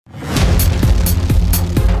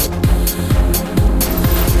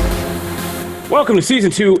Welcome to Season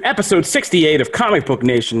 2, Episode 68 of Comic Book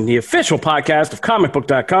Nation, the official podcast of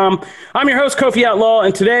comicbook.com. I'm your host, Kofi Outlaw,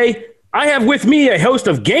 and today I have with me a host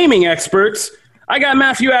of gaming experts. I got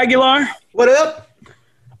Matthew Aguilar. What up?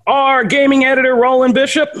 Our gaming editor, Roland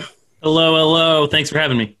Bishop. Hello, hello. Thanks for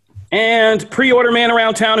having me. And pre-order man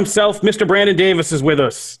around town himself, Mr. Brandon Davis is with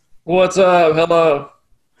us. What's up? Hello.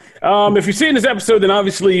 If you're seeing this episode, then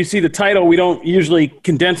obviously you see the title. We don't usually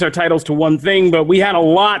condense our titles to one thing, but we had a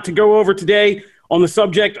lot to go over today on the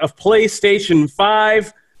subject of PlayStation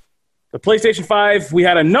 5. The PlayStation 5, we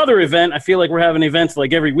had another event. I feel like we're having events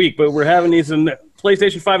like every week, but we're having these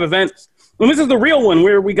PlayStation 5 events. And this is the real one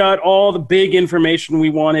where we got all the big information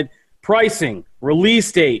we wanted. Pricing,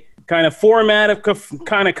 release date, kind of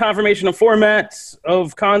confirmation of formats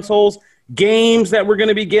of consoles, games that we're going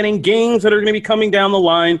to be getting, games that are going to be coming down the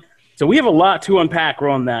line. So we have a lot to unpack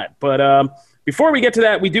on that. But before we get to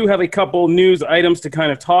that, we do have a couple news items to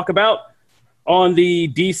kind of talk about on the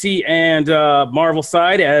DC and Marvel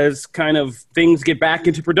side as kind of things get back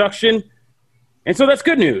into production. And so that's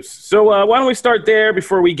good news. So why don't we start there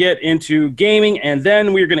before we get into gaming, and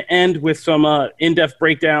then we're going to end with some in-depth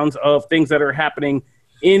breakdowns of things that are happening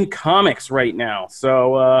in comics right now.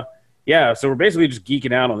 So, so we're basically just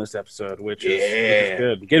geeking out on this episode, which is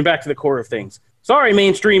good. Getting back to the core of things. Sorry,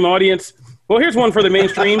 mainstream audience. Well, here's one for the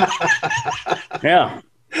mainstream. Yeah,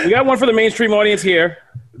 we got one for the mainstream audience here.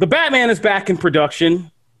 The Batman is back in production.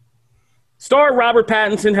 Star Robert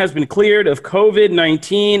Pattinson has been cleared of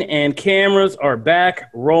COVID-19, and cameras are back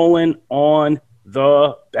rolling on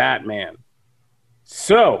the Batman.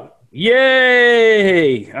 So,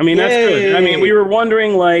 yay! I mean, that's good. I mean, we were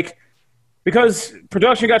wondering, because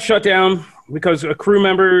production got shut down because a crew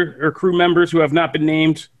member or crew members who have not been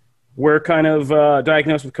named were kind of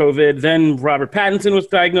diagnosed with COVID. Then Robert Pattinson was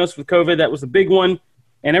diagnosed with COVID. That was the big one.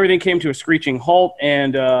 And everything came to a screeching halt.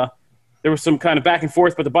 And there was some kind of back and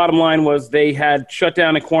forth. But the bottom line was they had shut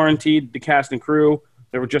down and quarantined the cast and crew.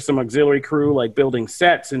 There were just some auxiliary crew, like building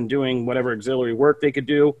sets and doing whatever auxiliary work they could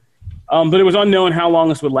do. But it was unknown how long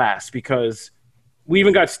this would last, because we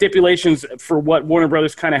even got stipulations for what Warner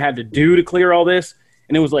Brothers kind of had to do to clear all this.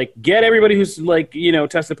 And it was like, get everybody who's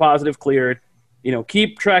tested positive cleared,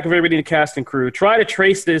 keep track of everybody in the cast and crew, try to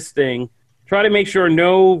trace this thing, try to make sure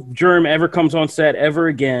no germ ever comes on set ever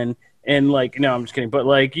again. And no, I'm just kidding. But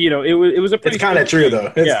it was a pretty. It's kind of true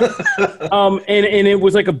though. Yeah. And it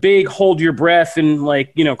was like a big hold your breath and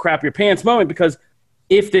crap your pants moment, because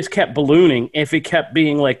if this kept ballooning, if it kept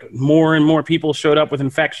being more and more people showed up with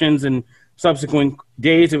infections and subsequent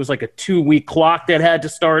days, it was like a 2-week clock that had to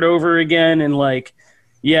start over again. And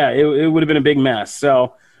it would have been a big mess.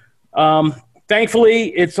 So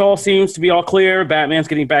thankfully, it all seems to be all clear. Batman's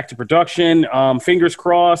getting back to production. Fingers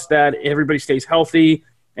crossed that everybody stays healthy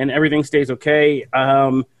and everything stays okay.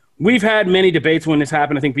 We've had many debates when this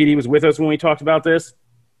happened. I think BD was with us when we talked about this.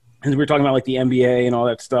 And we were talking about the NBA and all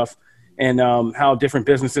that stuff, and how different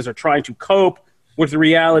businesses are trying to cope with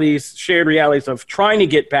the shared realities of trying to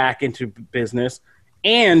get back into business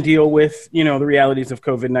and deal with, the realities of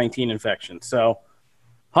COVID-19 infection. So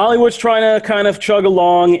Hollywood's trying to kind of chug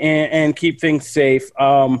along and keep things safe.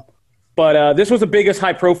 But this was the biggest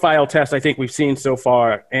high-profile test I think we've seen so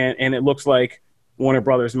far, and it looks like Warner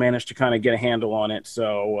Brothers managed to kind of get a handle on it.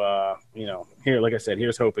 So, here, like I said,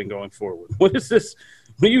 here's hoping going forward. What is this?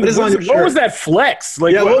 What was that flex?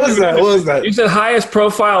 What was that? You said highest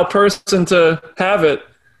profile person to have it.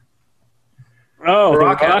 Oh, The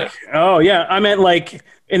Rock? Oh, yeah. I meant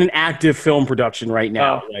in an active film production right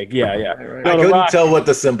now. Oh. Yeah. Right. No, I couldn't tell what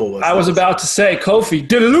the symbol was. I was about to say, Kofi,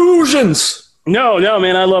 delusions. No,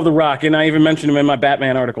 man, I love The Rock, and I even mentioned him in my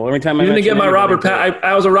Batman article. Every time I didn't get my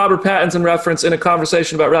I was a Robert Pattinson reference in a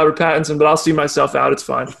conversation about Robert Pattinson, but I'll see myself out. It's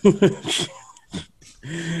fine.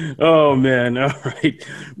 Oh man, all right.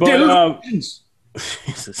 But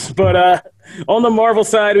Jesus. But on the Marvel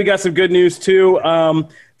side, we got some good news too.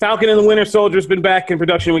 Falcon and the Winter Soldier's been back in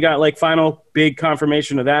production. We got final big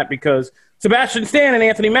confirmation of that, because Sebastian Stan and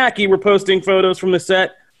Anthony Mackie were posting photos from the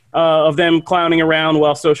set of them clowning around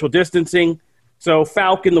while social distancing. So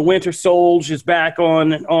Falcon, the Winter Soldier, is back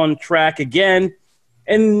on track again.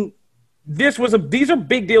 And these are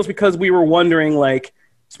big deals, because we were wondering,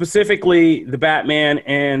 specifically the Batman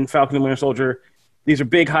and Falcon and Winter Soldier, these are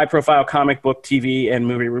big high-profile comic book, TV, and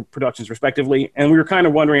movie productions, respectively. And we were kind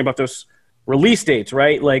of wondering about those release dates,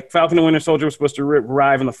 right? Falcon and Winter Soldier was supposed to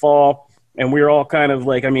arrive in the fall, and we were all kind of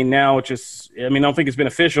now it's just, I don't think it's been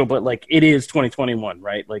official, but it is 2021,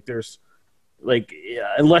 right? There's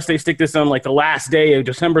unless they stick this on the last day of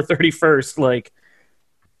December 31st,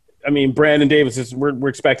 Brandon Davis we're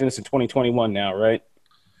expecting this in 2021 now, right?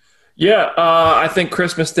 Yeah, I think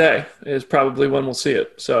Christmas Day is probably when we'll see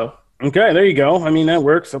it. So Okay, there you go. I mean, that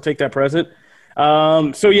works. I'll take that present.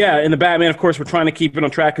 So yeah, in the Batman, of course, we're trying to keep it on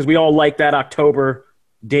track because we all like that October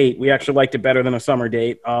date. We actually liked it better than a summer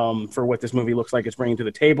date for what this movie looks like it's bringing to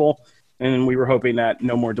the table. And we were hoping that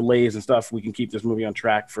no more delays and stuff, we can keep this movie on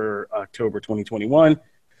track for October 2021.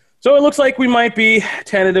 So it looks like we might be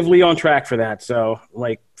tentatively on track for that. So,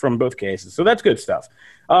 like, from both cases. So that's good stuff.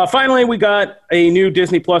 Finally, we got a new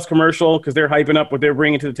Disney Plus commercial because they're hyping up what they're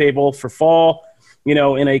bringing to the table for fall. You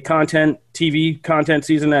know, in a TV content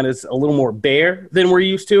season that is a little more bare than we're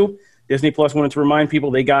used to. Disney Plus wanted to remind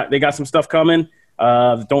people they got some stuff coming.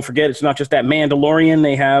 Don't forget, it's not just that Mandalorian.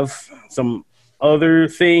 They have some other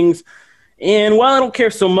things. And while I don't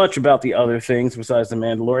care so much about the other things besides the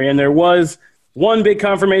Mandalorian, there was one big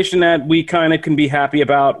confirmation that we kind of can be happy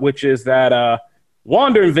about, which is that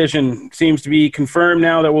WandaVision seems to be confirmed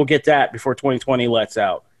now that we'll get that before 2020 lets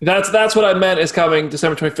out. that's what I meant is coming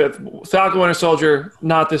December 25th. Falcon Winter Soldier,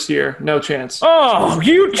 not this year. No chance. Oh,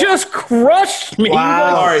 you just crushed me.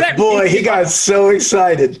 Wow, boy, he got so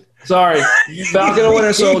excited. Sorry. Falcon and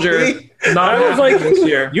Winter Soldier, not I was like, this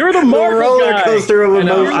year. You're the Marvel roller guy. coaster of You're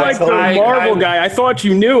emotions. like the Marvel guy. I thought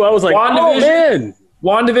you knew. I was like, oh, man.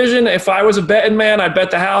 WandaVision, if I was a betting man, I'd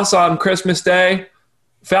bet the house on Christmas Day.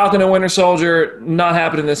 Falcon and Winter Soldier, not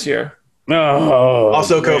happening this year. Oh,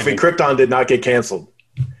 Also, Kofi, Krypton did not get canceled.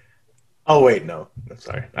 Oh, wait, no. I'm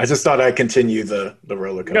sorry. I just thought I'd continue the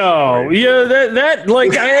roller coaster. No, yeah, that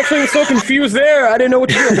like I actually was so confused there. I didn't know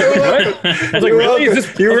what you were doing. What? I was like, really? Is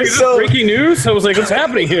this breaking news? I was like, what's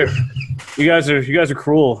happening here? You guys are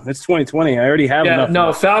cruel. It's 2020. I already have enough.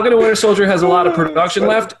 No, Falcon and Winter Soldier has a lot of production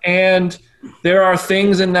left, and there are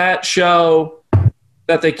things in that show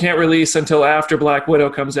that they can't release until after Black Widow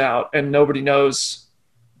comes out, and nobody knows.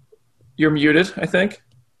 You're muted, I think.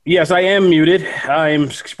 Yes, I am muted. I'm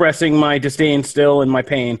expressing my disdain still and my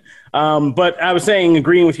pain. But I was saying,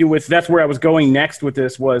 agreeing with you that's where I was going next with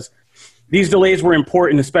this was these delays were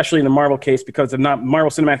important, especially in the Marvel case, because the Marvel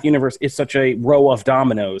Cinematic Universe is such a row of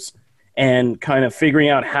dominoes, and kind of figuring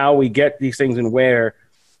out how we get these things and where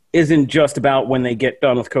isn't just about when they get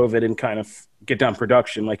done with COVID and kind of get done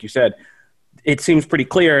production, like you said. It seems pretty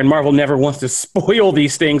clear, and Marvel never wants to spoil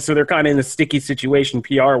these things, so they're kind of in a sticky situation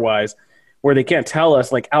PR-wise, where they can't tell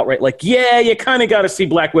us like outright, like, yeah, you kind of got to see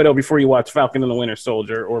Black Widow before you watch Falcon and the Winter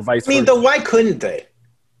Soldier, or vice versa. Though, why couldn't they?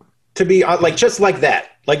 To be like just like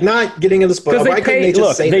that, like not getting in the spoiler. Why couldn't they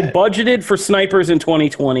just say they that? budgeted for snipers in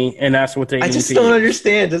 2020, and that's what they. I just don't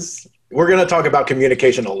understand. We're going to talk about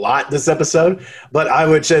communication a lot this episode, but I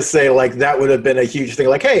would just say like that would have been a huge thing.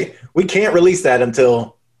 Like, hey, we can't release that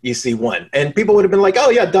until you see one, and people would have been like, oh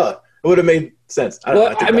yeah, duh. It would have made sense.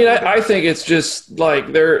 I think it's just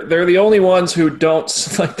like they're the only ones who don't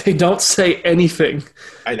say anything.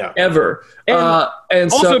 I know ever.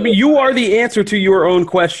 And also, you are the answer to your own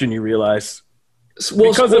question. You realize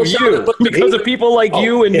because of people like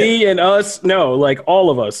you and me and us. No, like all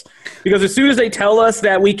of us. Because as soon as they tell us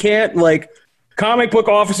that we can't, like, comic book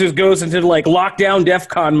officers goes into like lockdown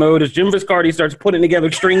DEFCON mode as Jim Viscardi starts putting together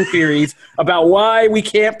string theories about why we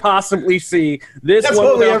can't possibly see this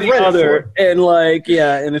one without the other. And like,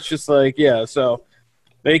 yeah, and it's just like, yeah, so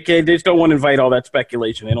they just don't want to invite all that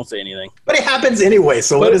speculation. They don't say anything. But it happens anyway,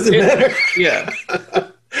 so what does it matter? Yeah.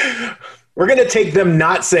 We're going to take them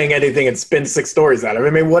not saying anything and spin 6 stories out of it. I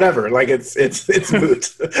mean, whatever. Like, it's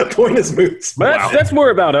moot. The point is moot. But that's more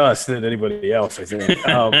about us than anybody else, I think.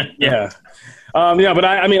 Yeah. But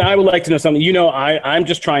I would like to know something. You know, I'm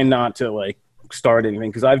just trying not to, like, start anything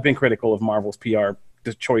because I've been critical of Marvel's PR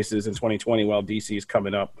choices in 2020 while DC is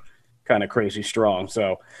coming up kind of crazy strong.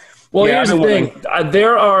 So, well, here's the thing.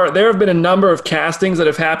 There have been a number of castings that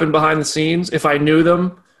have happened behind the scenes. If I knew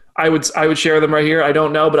them, I would share them right here. I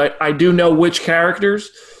don't know, but I do know which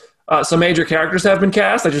characters. Some major characters have been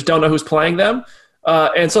cast. I just don't know who's playing them.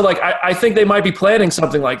 And so, like, I think they might be planning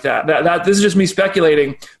something like that. This is just me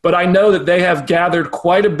speculating, but I know that they have gathered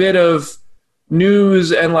quite a bit of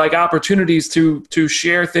news and like opportunities to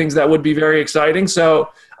share things that would be very exciting.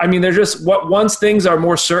 So, I mean, they're just once things are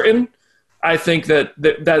more certain, I think that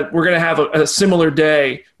we're going to have a similar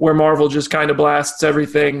day where Marvel just kind of blasts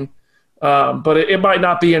everything. But it might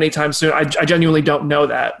not be anytime soon. I genuinely don't know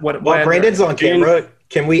that. While Brandon's on camera,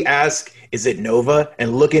 can we ask, is it Nova?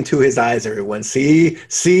 And look into his eyes, everyone. See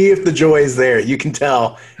if the joy is there. You can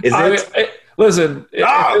tell. Listen,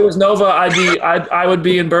 if it was Nova, I would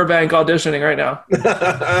be in Burbank auditioning right now.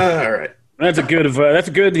 All right. That's a good.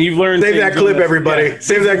 You've learned. Save that clip, everybody. Yeah.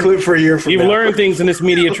 Save that clip for a year from now. You've learned things in this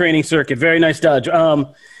media training circuit. Very nice dodge.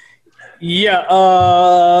 Yeah.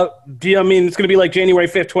 I mean, it's going to be like January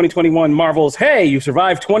 5th, 2021. Marvel's, hey, you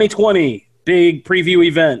survived 2020. Big preview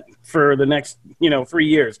event for the next, 3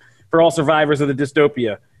 years for all survivors of the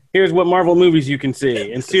dystopia. Here's what Marvel movies you can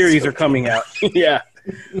see. And series are coming out. Yeah.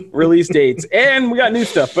 Release dates. And we got new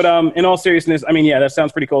stuff. But in all seriousness, I mean, yeah, that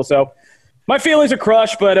sounds pretty cool. So my feelings are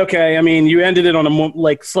crushed, but okay. I mean, you ended it on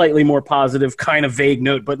a slightly more positive, kind of vague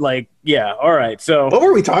note, but yeah, all right. So what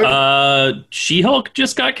were we talking about? She-Hulk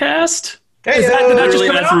just got cast? Hey, Did that just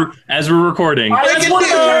come out? As we're recording. That's one of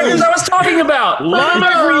the characters I was talking about. Live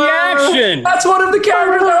reaction. That's one of the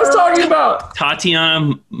characters I was talking about.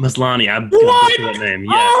 Tatiana Maslany. What? That name.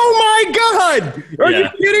 Yeah. Oh my God! Are you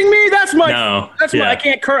kidding me? That's my. No. That's my. I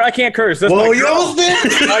can't curse. I can't curse. That's Well, my you almost did.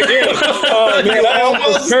 I did. Oh man, I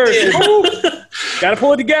almost cursed. Got to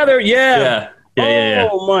pull it together. Yeah.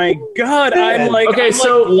 Oh my God! I'm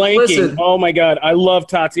blanking. Listen. Oh my God! I love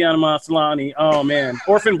Tatiana Maslany. Oh man,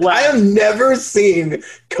 Orphan Black. I have never seen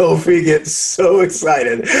Kofi get so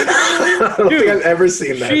excited. I don't think I've ever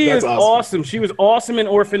seen that. She That's is awesome. She was awesome in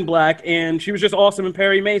Orphan Black, and she was just awesome in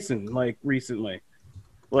Perry Mason, recently.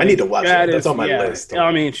 I need to watch that. That's on my list.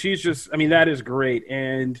 I mean, that is great,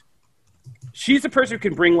 and she's the person who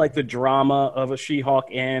can bring the drama of a She-Hulk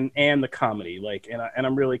and the comedy, and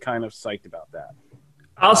I'm really kind of psyched about that.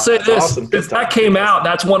 I'll say this: awesome. if that came out,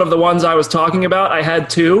 that's one of the ones I was talking about. I had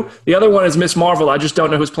two. The other one is Miss Marvel. I just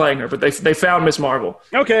don't know who's playing her, but they found Miss Marvel.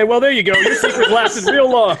 Okay, well there you go. Your secret lasted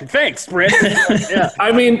real long. Thanks, Brent. Yeah.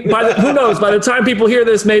 I mean, who knows? By the time people hear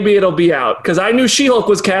this, maybe it'll be out. Because I knew She-Hulk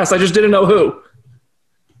was cast. I just didn't know who.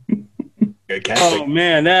 Good casting. Oh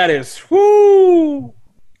man, that is woo.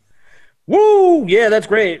 Yeah, that's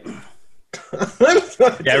great.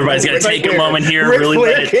 Everybody's got to take a moment here. Ric Really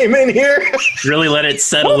Flair came in here. Really let it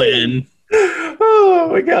settle in. Oh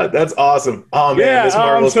my God, that's awesome. Oh man, Miss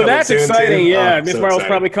Marvel's so coming that's soon exciting. too. Yeah, Oh, Miss so Marvel's excited.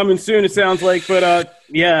 probably coming soon. It sounds like, but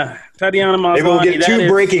yeah, Tatiana Maslany. Maybe we'll get two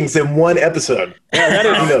breakings in one episode. Yeah, that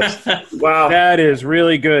is. Who knows? Wow, that is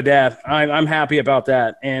really good, Dad. I'm happy about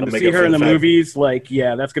that, and to see her in the movies,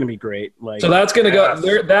 that's going to be great. So that's going to go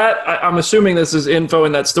there. I'm assuming this is info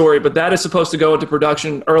in that story, but that is supposed to go into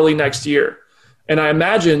production early next year, and I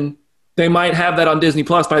imagine they might have that on Disney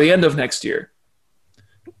Plus by the end of next year.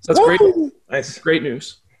 So that's great. Nice, great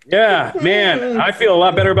news. Yeah, man, I feel a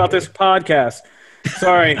lot better about this podcast.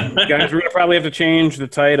 Sorry, guys, we're going to probably have to change the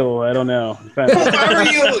title. I don't know. How are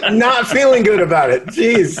you not feeling good about it?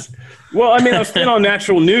 Jeez. Well, I mean, I'm still on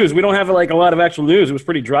actual news. We don't have a lot of actual news. It was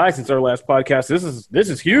pretty dry since our last podcast. This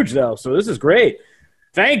is huge though, so this is great.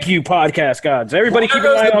 Thank you, podcast gods. Everybody keep an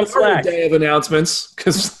eye on Slack. Day of announcements,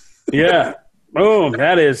 because yeah. Boom,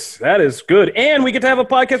 that is good. And we get to have a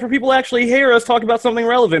podcast where people actually hear us talk about something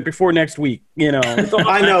relevant before next week.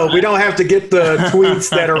 I know. We don't have to get the tweets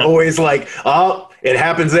that are always like, oh, it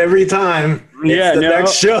happens every time. It's the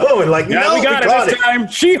next show. And we got it this time.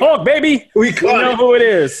 She-Hulk, baby. We know who it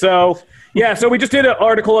is. So, yeah, so we just did an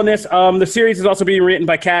article on this. The series is also being written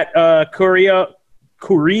by Kat Corio.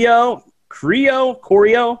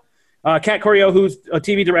 Kat Corio, who's a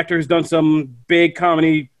TV director who's done some big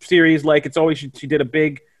comedy series like It's Always. She did a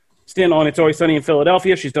big stint on It's Always Sunny in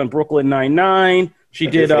Philadelphia. She's done Brooklyn Nine-Nine. She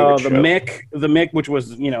did the Mick, which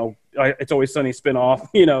was It's Always Sunny spinoff.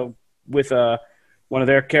 With one of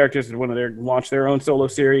their characters, launched their own solo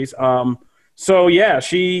series. So yeah,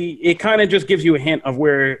 it kind of just gives you a hint of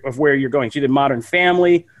where you're going. She did Modern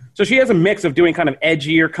Family, so she has a mix of doing kind of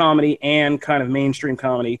edgier comedy and kind of mainstream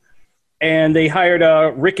comedy. And they hired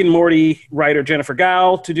Rick and Morty writer Jennifer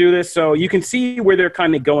Gao to do this. So you can see where they're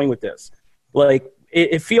kind of going with this.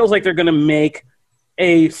 It feels like they're going to make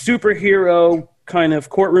a superhero kind of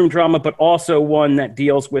courtroom drama, but also one that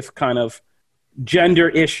deals with kind of gender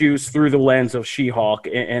issues through the lens of She-Hulk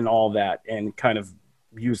and all that, and kind of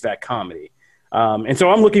use that comedy. And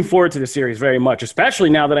so I'm looking forward to the series very much,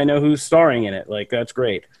 especially now that I know who's starring in it. That's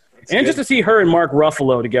great. And just to see her and Mark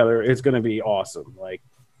Ruffalo together is going to be awesome.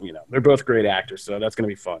 They're both great actors, so that's going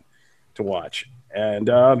to be fun to watch. And,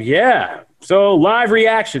 so live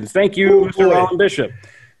reactions. Thank you, Mr. Ron Bishop.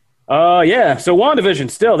 So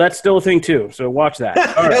WandaVision, that's still a thing, too, so watch that.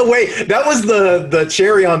 Right. Wait, that was the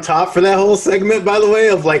cherry on top for that whole segment, by the way,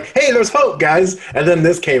 of hey, there's hope, guys. And then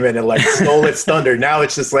this came in and, stole its thunder. Now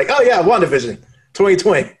it's just oh, yeah, WandaVision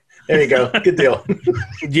 2020. There you go. Good deal.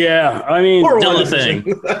 Yeah, I mean, still a thing.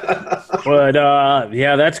 But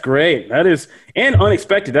that's great. That is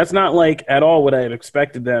unexpected. That's not at all what I had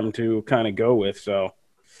expected them to kind of go with. So,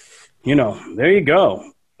 there you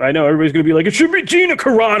go. I know everybody's gonna be like, it should be Gina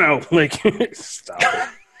Carano.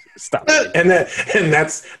 Stop it. And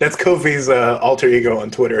that's Kofi's alter ego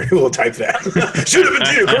on Twitter who will type that. Should have been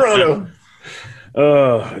Gina Carano.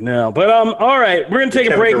 Oh no, but all right, we're gonna take a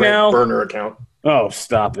Kevin break Durant now. burner account. Oh,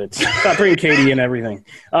 stop it! Stop bringing Katie and everything.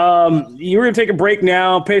 You're gonna take a break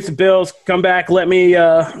now, pay some bills, come back. Let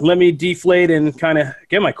me deflate and kind of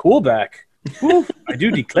get my cool back. Whew, I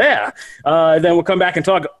do declare. Then we'll come back and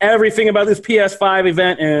talk everything about this PS5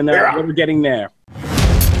 event and what we're getting there.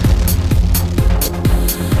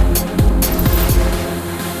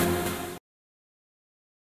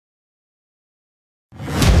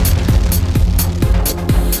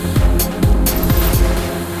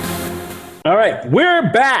 All right,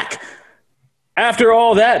 we're back. After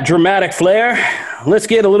all that dramatic flair, let's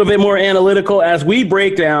get a little bit more analytical as we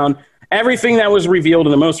break down everything that was revealed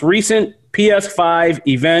in the most recent PS5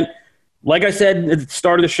 event. Like I said at the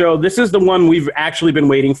start of the show, this is the one we've actually been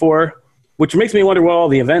waiting for, which makes me wonder what all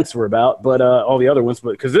the events were about, but all the other ones,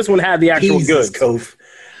 because this one had the actual goods. Kof.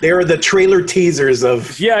 They are the trailer teasers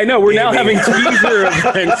of. Yeah, I know. We're now having teaser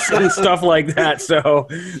events and stuff like that. So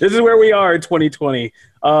this is where we are in 2020.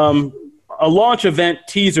 A launch event,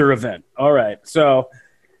 teaser event. All right. So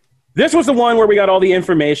this was the one where we got all the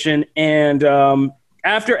information. And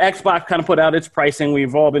after Xbox kind of put out its pricing,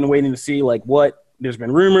 we've all been waiting to see like what there's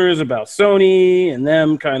been rumors about Sony and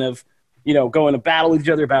them kind of, going to battle each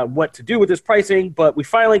other about what to do with this pricing. But we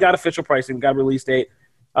finally got official pricing, got a release date.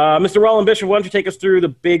 Mr. Roland Bishop, why don't you take us through the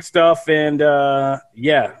big stuff and,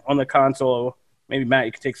 on the console. Maybe, Matt,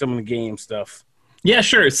 you can take some of the game stuff. Yeah,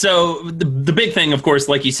 sure. So the big thing, of course,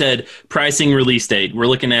 like you said, pricing release date. We're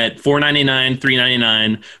looking at $499,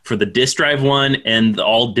 $399 for the disk drive one and the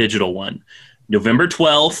all digital one. November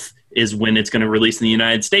 12th is when it's going to release in the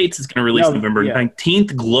United States. It's going to release November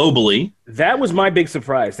 19th globally. That was my big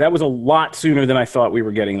surprise. That was a lot sooner than I thought we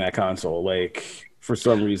were getting that console. For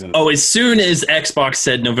some reason. Oh, as soon as Xbox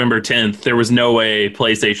said November 10th, there was no way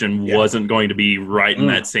PlayStation wasn't going to be right in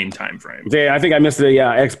that same time frame. Yeah, I think I missed the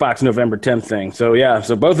Xbox November 10th thing. So,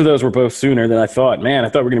 so both of those were both sooner than I thought. Man, I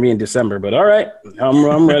thought we were going to be in December, but all right,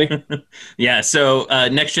 I'm ready. So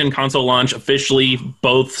next-gen console launch officially,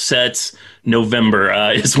 both sets, November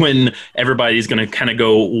is when everybody's going to kind of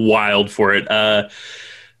go wild for it.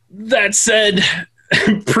 That said...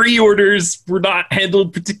 Pre-orders were not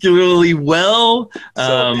handled particularly well.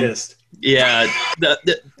 So pissed. Yeah.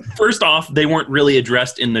 First off, they weren't really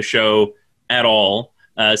addressed in the show at all.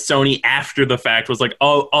 Sony, after the fact, was like,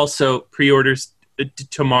 oh, also pre-orders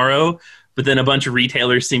tomorrow. But then a bunch of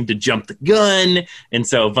retailers seemed to jump the gun. And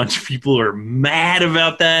so a bunch of people are mad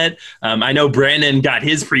about that. I know Brandon got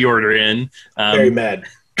his pre-order in. Very mad.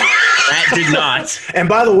 Matt did not. And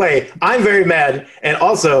by the way, I'm very mad. And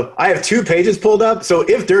also, I have 2 pages pulled up. So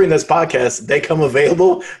if during this podcast they come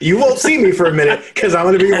available, you won't see me for a minute because I'm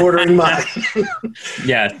going to be ordering mine.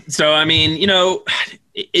 Yeah. So, I mean,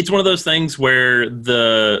 it's one of those things where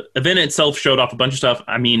the event itself showed off a bunch of stuff.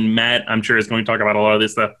 I mean, Matt, I'm sure, is going to talk about a lot of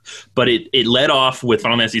this stuff. But it led off with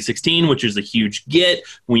Final Fantasy 16, which is a huge get.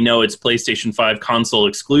 We know it's PlayStation 5 console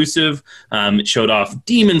exclusive. It showed off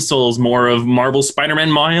Demon Souls, more of Marvel's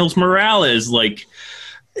Spider-Man Miles Morales.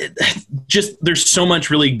 Just there's so much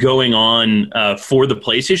really going on for the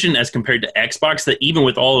PlayStation as compared to Xbox that even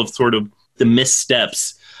with all of sort of the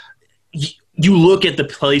missteps, you look at the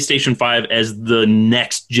PlayStation 5 as the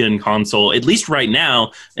next-gen console, at least right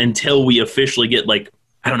now, until we officially get,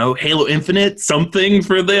 Halo Infinite, something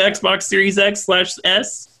for the Xbox Series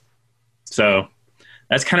X/S. So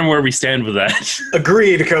that's kind of where we stand with that.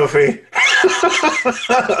 Agreed, Kofi.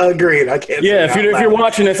 Agreed. I can't. Yeah, if you're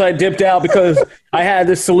watching this, I dipped out because I had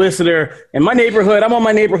this solicitor in my neighborhood. I'm on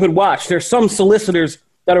my neighborhood watch. There's some solicitors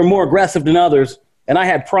that are more aggressive than others. And I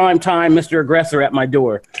had prime time Mr. Aggressor at my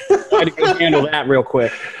door. I had to go handle that real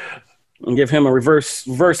quick and give him a reverse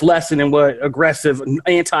lesson in what aggressive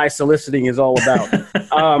anti-soliciting is all about.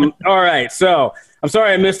 All right, so I'm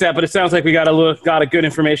sorry I missed that, but it sounds like we got a good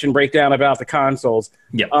information breakdown about the consoles.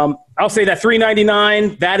 Yep. I'll say that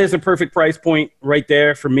 $399, that is a perfect price point right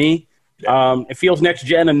there for me. It feels next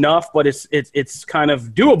gen enough, but it's kind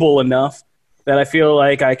of doable enough that I feel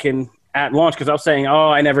like I can. At launch, because I was saying,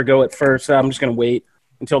 I never go at first, so I'm just going to wait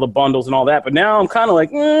until the bundles and all that. But now I'm kind of like,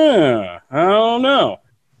 I don't know.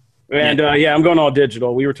 And, I'm going all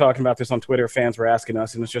digital. We were talking about this on Twitter. Fans were asking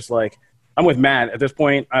us, and it's just like, I'm with Matt. At this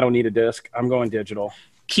point, I don't need a disc. I'm going digital.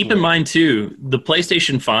 Keep in mind, too, the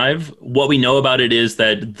PlayStation 5, what we know about it is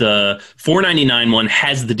that the $499 one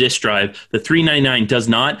has the disc drive. The $399 does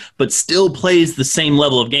not, but still plays the same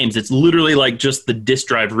level of games. It's literally like just the disc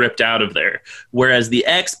drive ripped out of there. Whereas the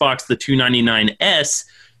Xbox, the $299S,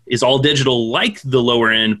 is all digital like the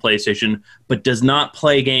lower-end PlayStation, but does not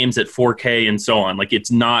play games at 4K and so on.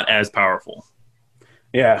 It's not as powerful.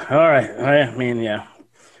 Yeah, all right. I mean, yeah.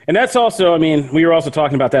 And that's also, I mean, we were also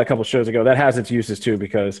talking about that a couple shows ago. That has its uses too,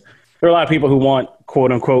 because there are a lot of people who want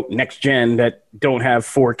quote unquote next gen that don't have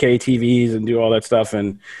 4K TVs and do all that stuff,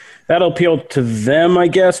 and that'll appeal to them, I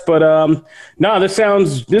guess. But no, this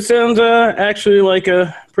sounds actually like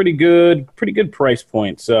a pretty good price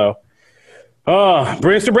point. So,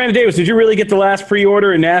 Mr. Brandon Davis, did you really get the last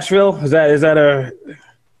pre-order in Nashville? Is that a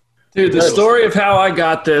Dude, the story of how I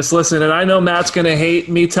got this. Listen, and I know Matt's gonna hate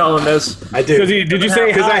me telling this. I do. Did you say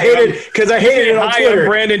because I hated it on Twitter? I'm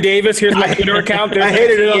Brandon Davis. Here's my Twitter account. I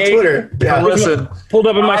hated it on Twitter. Yeah. Listen, pulled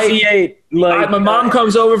up in my C8. My mom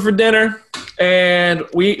comes over for dinner, and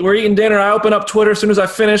we're eating dinner. I open up Twitter as soon as I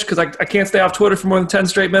finish because I can't stay off Twitter for more than 10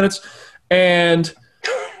 straight minutes, and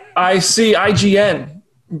I see IGN.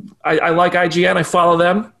 I like IGN. I follow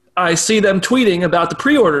them. I see them tweeting about the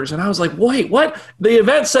pre-orders, and I was like, wait, what? The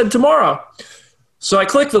event said tomorrow. So I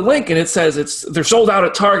click the link, and it says they're sold out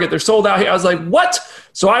at Target. They're sold out here. I was like, what?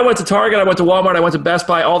 So I went to Target. I went to Walmart. I went to Best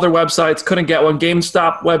Buy, all their websites. Couldn't get one.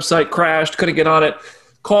 GameStop website crashed. Couldn't get on it.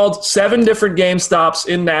 Called 7 different GameStops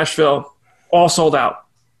in Nashville. All sold out.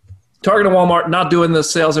 Target and Walmart not doing the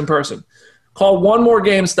sales in person. Called one more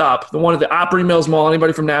GameStop, the one at the Opry Mills Mall.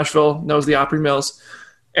 Anybody from Nashville knows the Opry Mills.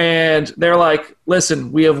 And they're like,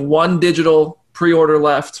 listen, we have 1 digital pre-order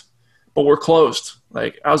left, but we're closed.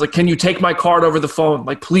 Like, I was like, can you take my card over the phone?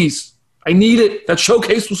 Like, please, I need it. That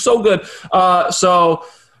showcase was so good. So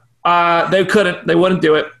they couldn't. They wouldn't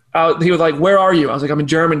do it. He was like, where are you? I was like, I'm in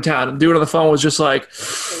Germantown. And the dude on the phone was just like,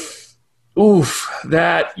 oof,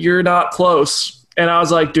 that you're not close. And I was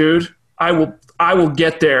like, dude, I will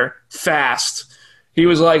get there fast. He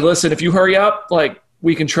was like, listen, if you hurry up, like,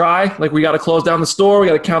 we can try. Like, we got to close down the store. We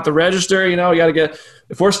got to count the register. You know, we got to get –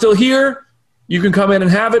 if we're still here, you can come in and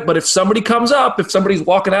have it. But if somebody comes up, if somebody's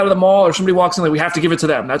walking out of the mall or somebody walks in, like, we have to give it to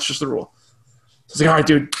them. That's just the rule. So I was like, all right,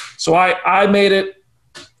 dude. So I made it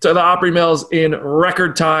to the Opry Mills in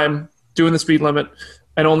record time, doing the speed limit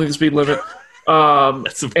and only the speed limit.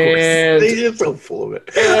 That's of course. They're so full of it.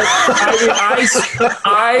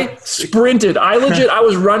 I sprinted. I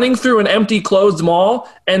was running through an empty, closed mall,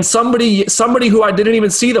 and somebody who I didn't even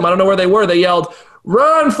see them, I don't know where they were, they yelled,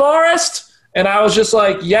 "Run, Forrest!" And I was just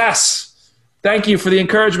like, yes, thank you for the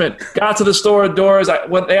encouragement. Got to the store doors.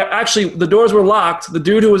 The doors were locked. The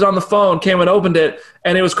dude who was on the phone came and opened it,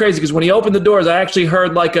 and it was crazy because when he opened the doors, I actually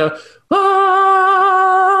heard like a,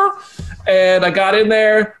 ah! And I got in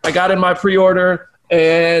there. I got in my pre-order,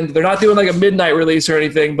 and they're not doing like a midnight release or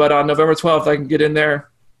anything, but on November 12th, I can get in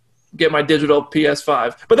there, get my digital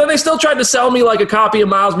PS5. But then they still tried to sell me like a copy of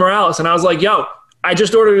Miles Morales, and I was like, yo, I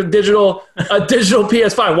just ordered a digital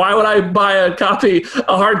PS5. Why would I buy a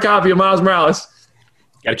hard copy of Miles Morales?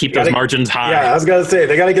 Got to keep those margins high. Yeah, I was going to say,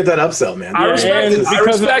 they got to get that upsell, man. I respect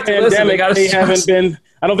it.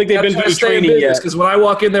 I don't think they've been through training yet. Because when I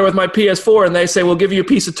walk in there with my PS4 and they say, we'll give you a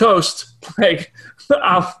piece of toast, like,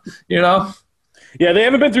 you know? Yeah, they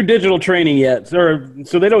haven't been through digital training yet, so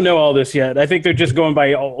they don't know all this yet. I think they're just going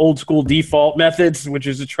by old school default methods, which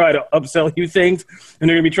is to try to upsell you things. And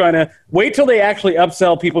they're going to be trying to wait till they actually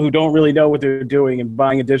upsell people who don't really know what they're doing and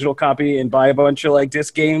buying a digital copy and buy a bunch of like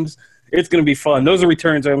disc games. It's going to be fun. Those are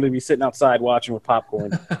returns I'm going to be sitting outside watching with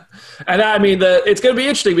popcorn. And I mean, it's going to be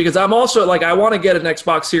interesting because I'm also like, I want to get an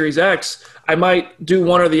Xbox Series X. I might do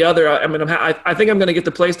one or the other. I mean, I think I'm going to get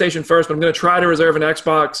the PlayStation first, but I'm going to try to reserve an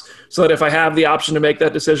Xbox so that if I have the option to make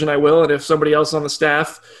that decision, I will. And if somebody else on the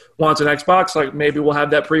staff wants an Xbox, like maybe we'll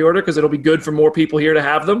have that pre-order because it'll be good for more people here to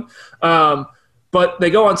have them. But they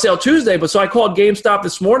go on sale Tuesday. But so I called GameStop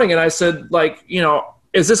this morning and I said, like, you know,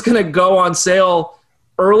 is this going to go on sale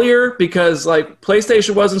earlier? Because like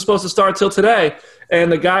PlayStation wasn't supposed to start till today.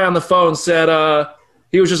 And the guy on the phone said,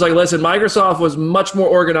 he was just like, listen, Microsoft was much more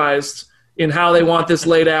organized in how they want this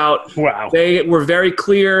laid out. Wow. They were very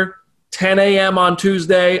clear. 10 a.m. on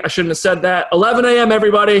Tuesday. I shouldn't have said that. 11 a.m.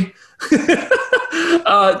 everybody. 10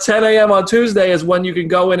 a.m. on Tuesday is when you can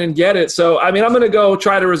go in and get it. So, I mean, I'm going to go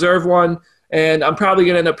try to reserve one, and I'm probably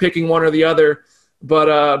going to end up picking one or the other. But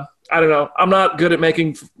I don't know. I'm not good at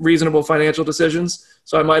making reasonable financial decisions,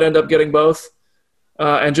 so I might end up getting both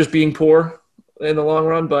and just being poor in the long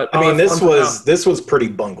run. But I mean, this was pretty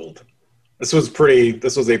bungled. This was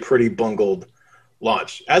a pretty bungled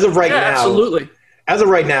launch. As of right now, absolutely. As of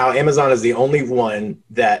right now, Amazon is the only one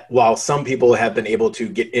that, while some people have been able to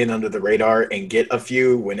get in under the radar and get a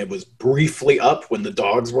few when it was briefly up, when the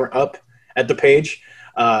dogs weren't up at the page,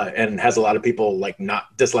 and has a lot of people like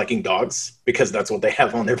not disliking dogs because that's what they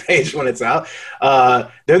have on their page when it's out.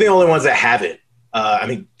 They're the only ones that have it. I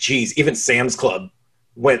mean, geez, even Sam's Club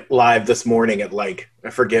went live this morning at like, I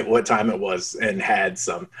forget what time it was, and had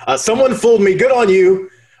some. Someone fooled me. Good on you,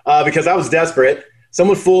 because I was desperate.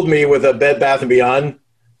 someone fooled me with a Bed Bath & Beyond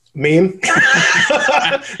meme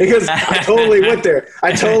because I totally went there.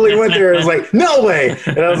 It was like, no way.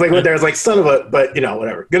 And I was like, went there. I was like, son of a, but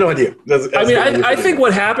whatever. Good on you. I think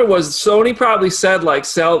what happened was Sony probably said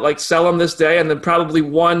sell them this day, and then probably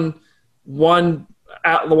one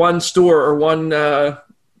store or one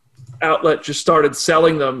outlet just started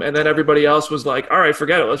selling them, and then everybody else was like, all right,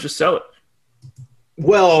 forget it. Let's just sell it.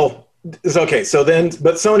 Well, it's okay. So then,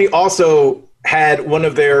 but Sony also had one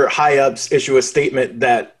of their high-ups issue a statement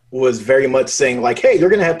that was very much saying like, hey, you're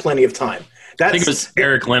going to have plenty of time. I think it was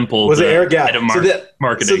Eric Lempel. Was it Eric? Yeah.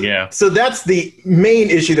 Marketing, yeah. So that's the main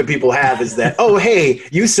issue that people have is that, oh, hey,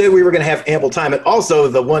 you said we were going to have ample time. And also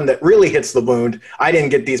the one that really hits the wound, I didn't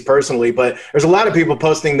get these personally, but there's a lot of people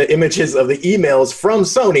posting the images of the emails from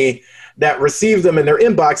Sony that received them in their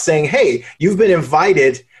inbox saying, hey, you've been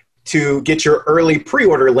invited to get your early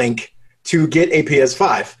pre-order link to get a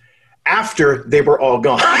PS5 after they were all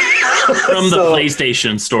gone. From the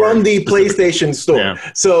PlayStation store. From the PlayStation store.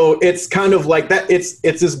 Yeah. So it's kind of like that. It's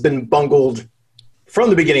just been bungled from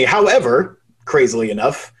the beginning. However, crazily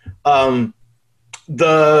enough,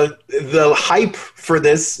 the hype for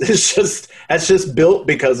this has just built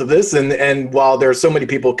because of this. And while there are so many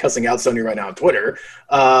people cussing out Sony right now on Twitter,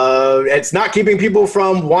 it's not keeping people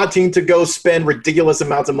from wanting to go spend ridiculous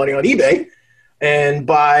amounts of money on eBay and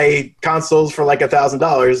buy consoles for like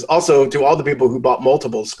 $1,000. Also, to all the people who bought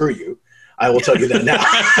multiples, screw you. I will tell you that now.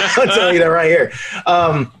 I'll tell you that right here.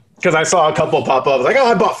 Because I saw a couple pop up. I was like, oh,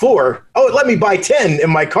 I bought 4. Oh, let me buy 10 in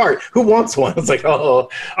my cart. Who wants one? It's like, oh.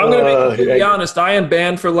 I'm going to be honest. I am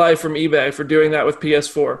banned for life from eBay for doing that with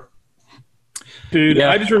PS4. Dude, yeah,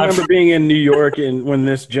 I just remember being in New York when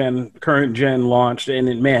this current gen launched, and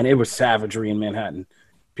it was savagery in Manhattan.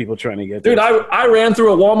 People trying to get Dude, I ran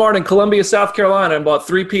through a Walmart in Columbia, South Carolina, and bought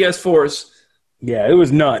 3 PS4s. Yeah, it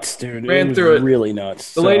was nuts, dude. Ran through it. Really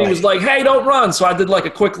nuts. The lady was like, hey, don't run. So I did like a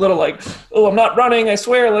quick little oh, I'm not running, I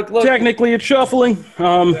swear. Like, look. Technically, it's shuffling.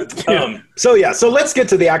 So let's get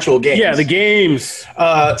to the actual games. Yeah, the games.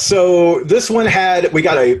 So this one we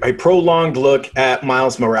got a prolonged look at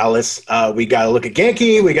Miles Morales. We got to look at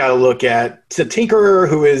Genki. We got to look at Tinkerer,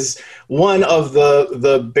 who is one of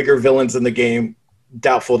the bigger villains in the game.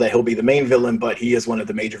 Doubtful that he'll be the main villain, but he is one of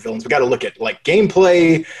the major villains. We got to look at like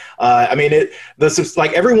gameplay.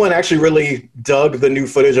 Everyone actually really dug the new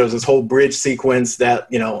footage of this whole bridge sequence that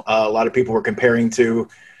a lot of people were comparing to,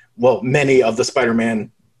 many of the Spider-Man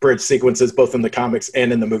bridge sequences, both in the comics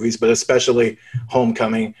and in the movies, but especially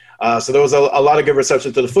Homecoming. So there was a lot of good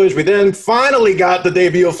reception to the footage. We then finally got the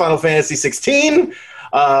debut of Final Fantasy 16.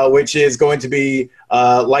 Which is going to be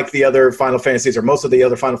like the other Final Fantasies, or most of the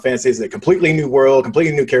other Final Fantasies, a completely new world,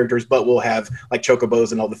 completely new characters, but we'll have like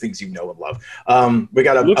chocobos and all the things you know and love. We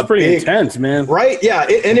got looks pretty big, intense, man. Right? Yeah,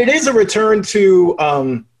 and it is a return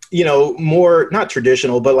to more not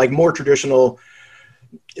traditional, but like more traditional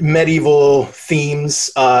medieval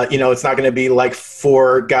themes. It's not going to be like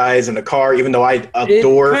 4 guys in a car, even though I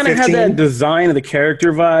adore 15. It kind of had that design of the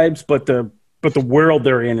character vibes, but the world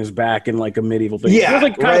they're in is back in like a medieval thing. Yeah, it was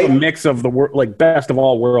like kind of a mix of the like best of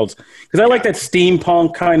all worlds. Because I like that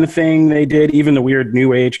steampunk kind of thing they did, even the weird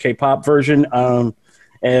new age K-pop version.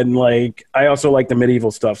 And like I also like the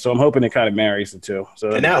medieval stuff, so I'm hoping it kind of marries the two.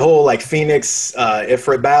 So and that whole like Phoenix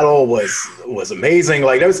Ifrit battle was amazing.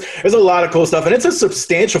 Like there's a lot of cool stuff, and it's a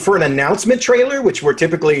substantial for an announcement trailer, which we're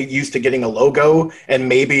typically used to getting a logo and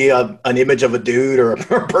maybe an image of a dude or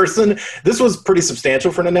a person. This was pretty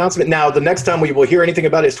substantial for an announcement. Now the next time we will hear anything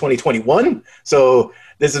about it is 2021, so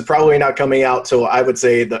this is probably not coming out till I would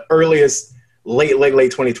say the earliest late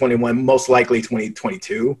 2021, most likely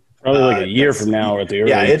 2022. Probably like a year from now at the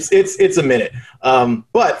early. Yeah, it's a minute.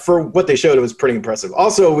 But for what they showed, it was pretty impressive.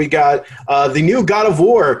 Also, we got the new God of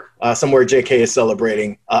War, somewhere JK is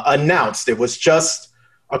celebrating, announced. It was just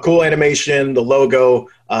a cool animation, the logo.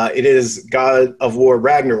 It is God of War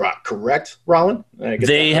Ragnarok, correct, Rollin?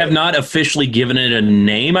 They have not officially given it a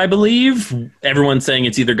name, I believe. Everyone's saying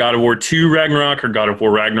it's either God of War 2 Ragnarok or God of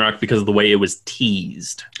War Ragnarok because of the way it was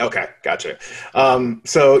teased. Okay, gotcha.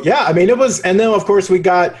 It was, and then of course we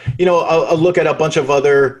got a look at a bunch of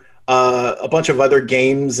other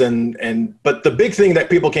games, but the big thing that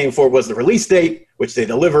people came for was the release date, which they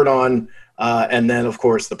delivered on. And then, of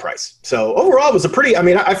course, the price. So overall, it was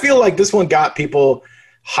I feel like this one got people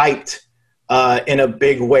hyped in a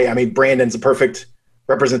big way. I mean, Brandon's a perfect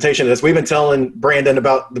representation of this. We've been telling Brandon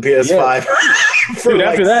about the PS5. Yeah. Dude,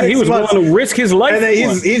 after that, he was willing to risk his life. And then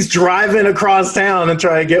he's driving across town and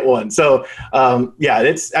trying to get one. So,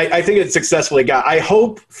 I think it successfully got. I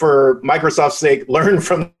hope for Microsoft's sake, learn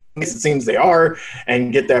from it seems they are,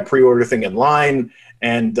 and get that pre-order thing in line,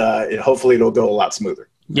 and hopefully it'll go a lot smoother.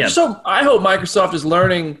 Yeah. So I hope Microsoft is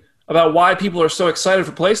learning about why people are so excited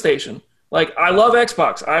for PlayStation. Like, I love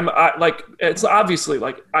Xbox. It's obviously,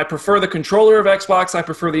 like, I prefer the controller of Xbox. I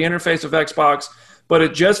prefer the interface of Xbox. But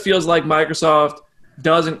it just feels like Microsoft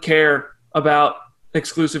doesn't care about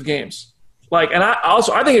exclusive games. Like, and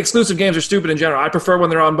I think exclusive games are stupid in general. I prefer when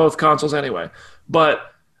they're on both consoles anyway.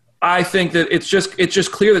 But I think that it's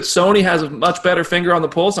just clear that Sony has a much better finger on the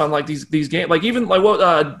pulse on, like, these games. Like, even like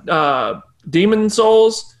what Demon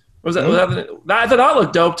Souls was that? Mm-hmm. I thought that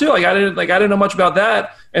looked dope too. Like, I didn't know much about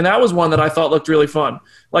that, and that was one that I thought looked really fun.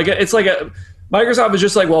 Like, it's like Microsoft is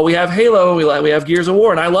just like, well, we have Halo, we have Gears of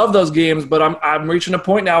War, and I love those games, but I'm reaching a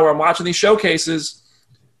point now where I'm watching these showcases,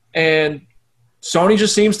 and Sony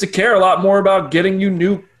just seems to care a lot more about getting you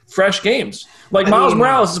new, fresh games. Like, Miles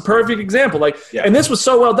Morales is a perfect example. Like, and this was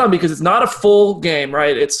so well done because it's not a full game,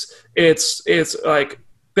 right? It's like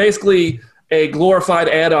basically a glorified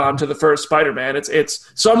add-on to the first Spider-Man.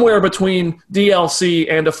 It's somewhere between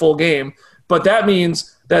DLC and a full game. But that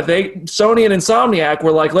means that Sony and Insomniac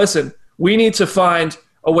were like, listen, we need to find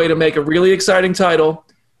a way to make a really exciting title,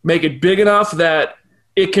 make it big enough that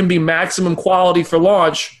it can be maximum quality for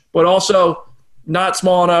launch, but also not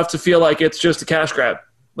small enough to feel like it's just a cash grab.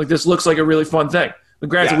 Like, this looks like a really fun thing.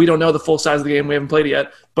 Granted, we don't know the full size of the game. We haven't played it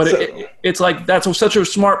yet. But it's like, that's such a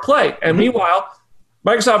smart play. And meanwhile,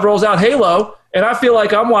 Microsoft rolls out Halo, and I feel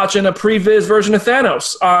like I'm watching a pre-viz version of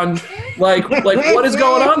Thanos on, like what is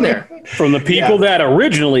going on there? From the people that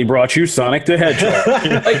originally brought you Sonic the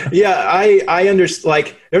Hedgehog. I understand.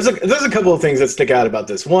 Like, there's a couple of things that stick out about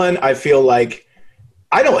this. One, I feel like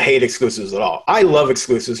I don't hate exclusives at all. I love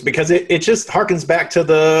exclusives because it just harkens back to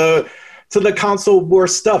the console war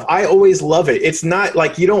stuff. I always love it. It's not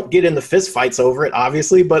like you don't get in the fist fights over it,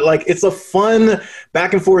 obviously, but like, it's a fun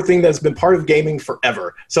back and forth thing that's been part of gaming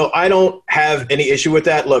forever. So I don't have any issue with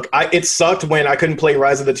that. Look, it sucked when I couldn't play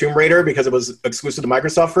Rise of the Tomb Raider because it was exclusive to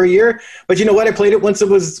Microsoft for a year. But you know what? I played it once it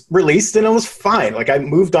was released and it was fine. Like, I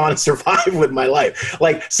moved on and survived with my life.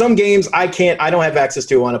 Like, some games I don't have access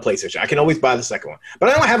to on a PlayStation. I can always buy the second one. But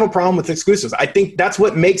I don't have a problem with exclusives. I think that's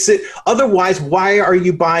what makes it. Otherwise, why are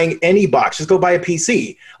you buying any box? Just go buy a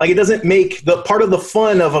PC. Like, it doesn't make the part of the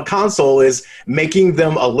fun of a console is making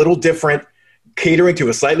them a little different, catering to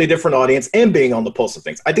a slightly different audience, and being on the pulse of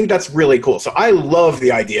things. I think that's really cool. So I love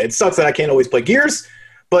the idea. It sucks that I can't always play Gears,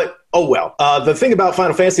 but oh well. The thing about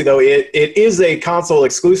Final Fantasy, though, it is a console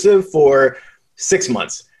exclusive for 6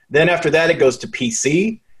 months. Then after that, it goes to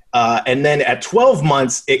PC. And then at 12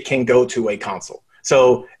 months, it can go to a console.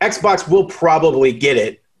 So Xbox will probably get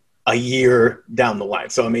it a year down the line.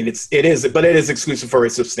 So, I mean, it is exclusive for a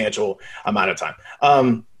substantial amount of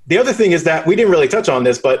time. The other thing is that we didn't really touch on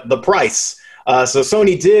this, but the price. So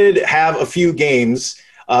Sony did have a few games,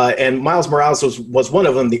 and Miles Morales was one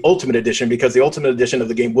of them, the Ultimate Edition, because the Ultimate Edition of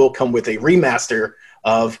the game will come with a remaster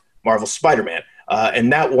of Marvel's Spider-Man.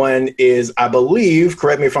 And that one is, I believe,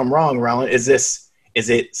 correct me if I'm wrong, Roland, is it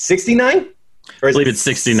 $69? I believe it's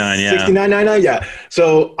 $69, yeah. $69.99, yeah.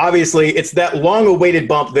 So obviously it's that long-awaited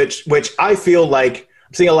bump which I feel like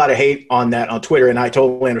I'm seeing a lot of hate on that on Twitter, and I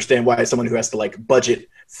totally understand why, as someone who has to like budget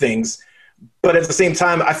things. But at the same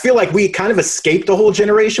time, I feel like we kind of escaped a whole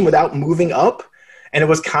generation without moving up, and it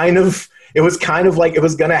was kind of like it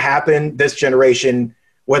was going to happen this generation,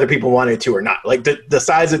 whether people wanted it to or not. Like the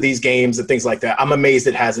size of these games and things like that, I'm amazed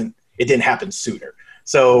it didn't happen sooner.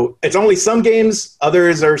 So it's only some games.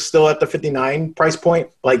 Others are still at the $59 price point.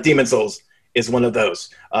 Like Demon Souls is one of those.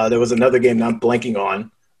 There was another game that I'm blanking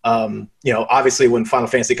on. Obviously when Final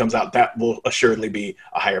Fantasy comes out, that will assuredly be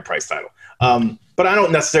a higher price title. But I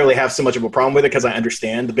don't necessarily have so much of a problem with it because I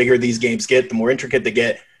understand the bigger these games get, the more intricate they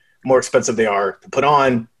get, the more expensive they are to put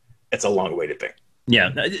on. It's a long-awaited thing.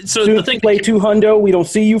 Yeah. So the thing, play $200, we don't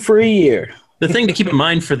see you for a year. The thing to keep in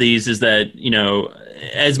mind for these is that,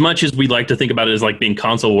 as much as we'd like to think about it as like being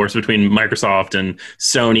console wars between Microsoft and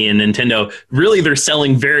Sony and Nintendo, really they're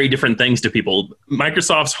selling very different things to people.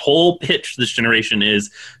 Microsoft's whole pitch this generation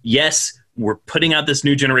is, yes, we're putting out this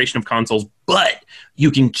new generation of consoles, but you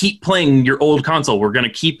can keep playing your old console. We're going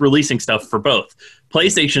to keep releasing stuff for both.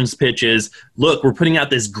 PlayStation's pitch is, look, we're putting out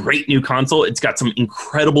this great new console. It's got some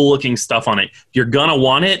incredible looking stuff on it. You're going to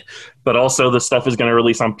want it, but also the stuff is going to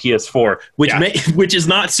release on PS4, which is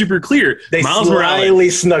not super clear. They slyly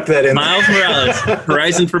snuck that in. Miles Morales,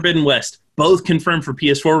 Horizon Forbidden West, both confirmed for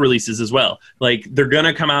PS4 releases as well. Like, they're going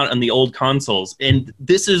to come out on the old consoles. And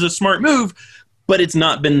this is a smart move, but it's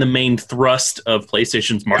not been the main thrust of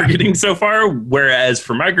PlayStation's marketing so far. Whereas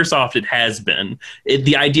for Microsoft, it has been.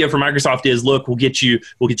 The idea for Microsoft is, look, we'll get you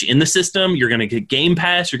in the system. You're going to get Game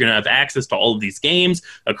Pass. You're going to have access to all of these games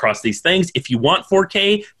across these things. If you want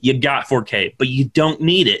 4K, you got 4K, but you don't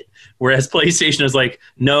need it. Whereas PlayStation is like,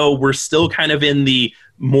 no, we're still kind of in the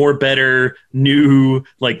more, better, new,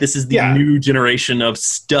 like this is the new generation of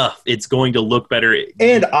stuff. It's going to look better.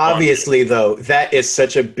 And obviously, though, that is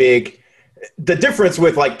such a big, the difference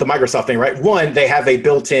with like the Microsoft thing, right? One, they have a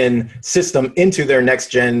built-in system into their next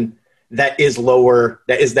gen that is lower,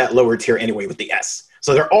 that lower tier anyway with the S.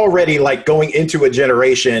 So they're already like going into a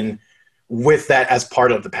generation with that as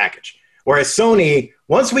part of the package. Whereas Sony,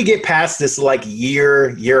 once we get past this like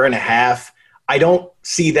year and a half, I don't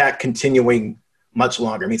see that continuing much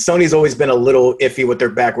longer. I mean, Sony's always been a little iffy with their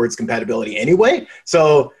backwards compatibility anyway.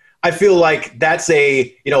 So I feel like that's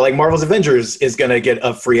like Marvel's Avengers is going to get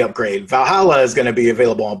a free upgrade. Valhalla is going to be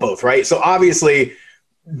available on both, right? So obviously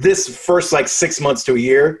this first like 6 months to a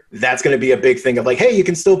year, that's going to be a big thing of like, hey, you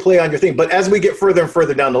can still play on your thing. But as we get further and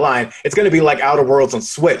further down the line, it's going to be like Outer Worlds on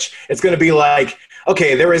Switch. It's going to be like,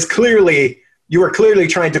 okay, you are clearly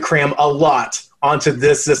trying to cram a lot onto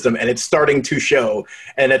this system, and it's starting to show.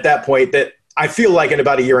 And at that point, that I feel like in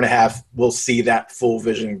about a year and a half, we'll see that full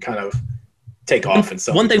vision kind of take off. And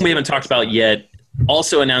so, one thing we haven't talked about yet,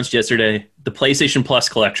 also announced yesterday, the PlayStation Plus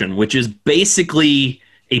collection, which is basically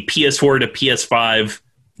a PS4 to PS5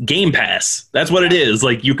 Game Pass. That's what it is.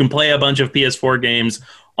 Like, you can play a bunch of PS4 games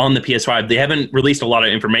on the PS5. They haven't released a lot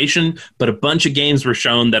of information, but a bunch of games were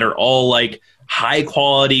shown that are all like high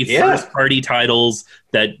quality first party titles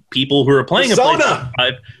that people who are playing a PlayStation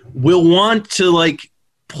 5 will want to like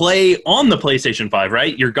play on the PlayStation 5,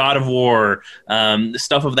 right? Your God of War,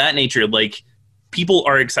 stuff of that nature. Like, people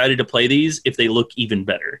are excited to play these if they look even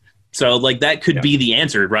better. So like that could be the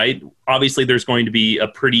answer, right? Obviously there's going to be a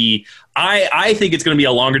pretty, I think it's going to be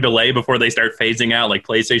a longer delay before they start phasing out like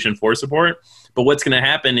PlayStation 4 support. But what's going to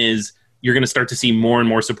happen is you're going to start to see more and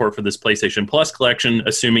more support for this PlayStation Plus collection,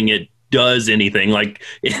 assuming it does anything, like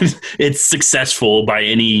it's successful by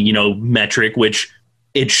any, metric, which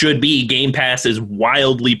it should be. Game Pass is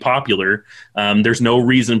wildly popular. There's no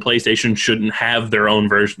reason PlayStation shouldn't have their own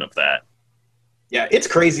version of that. Yeah, it's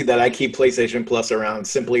crazy that I keep PlayStation Plus around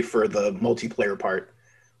simply for the multiplayer part.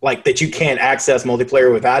 Like, that you can't access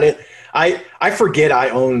multiplayer without it. I forget I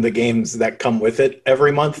own the games that come with it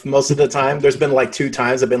every month most of the time. There's been like 2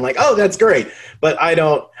 times I've been like, oh, that's great. But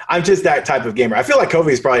I'm just that type of gamer. I feel like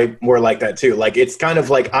Kobe's probably more like that too. Like, it's kind of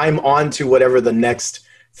like I'm on to whatever the next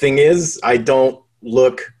thing is. I don't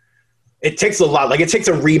look, it takes a lot. Like, it takes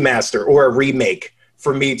a remaster or a remake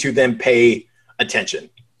for me to then pay attention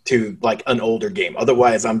to like an older game.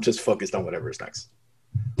 Otherwise, I'm just focused on whatever is next.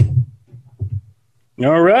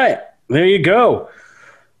 All right, there you go.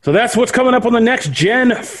 So that's what's coming up on the next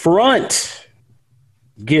gen front.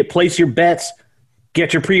 Place your bets,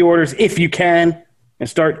 get your pre-orders if you can, and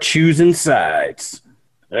start choosing sides.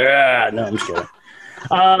 No, I'm just kidding.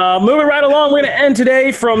 Moving right along, we're going to end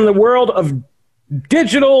today from the world of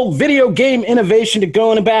digital video game innovation to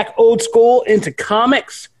going back old school into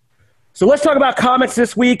comics. So let's talk about comics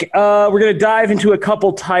this week. We're going to dive into a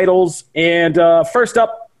couple titles. And first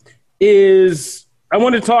up is, I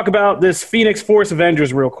wanted to talk about this Phoenix Force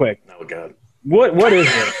Avengers real quick. Oh, God. What is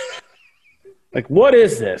this? Like, what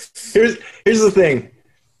is this? Here's the thing.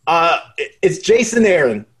 It's Jason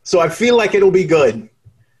Aaron, so I feel like it'll be good.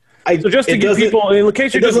 So just to give people, in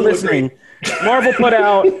case you're just listening, Marvel put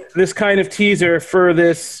out this kind of teaser for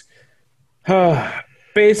this.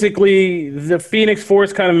 Basically, the Phoenix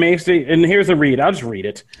Force kind of makes it, and here's a read. I'll just read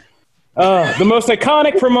it. The most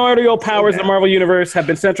iconic primordial powers in the Marvel Universe have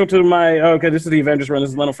been central to my... Okay, this is the Avengers run. This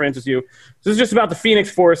is Lionel Francis Yu. This is just about the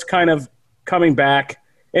Phoenix Force kind of coming back,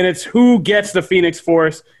 and it's who gets the Phoenix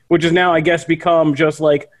Force, which is now, I guess, become just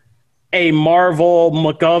like a Marvel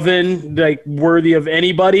MacGuffin, like worthy of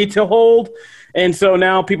anybody to hold. And so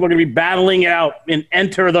now people are going to be battling out in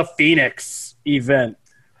Enter the Phoenix event.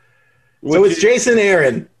 So it's Jason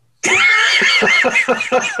Aaron.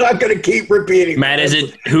 I'm going to keep repeating. Matt,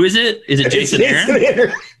 who is it? Is it Jason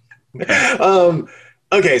Aaron?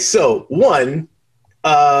 Okay, so one,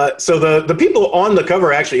 so the people on the cover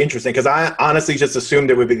are actually interesting because I honestly just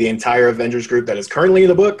assumed it would be the entire Avengers group that is currently in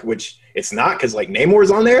the book, which it's not because like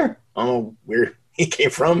Namor's on there. I don't know where he came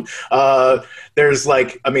from. There's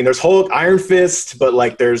there's Hulk, Iron Fist, but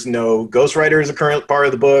like there's no Ghost Rider as a current part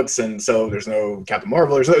of the books, and so there's no Captain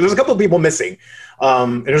Marvel. There's a couple of people missing.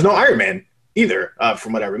 And there's no Iron Man either,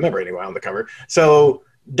 from what I remember anyway on the cover. So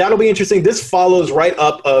that'll be interesting. This follows right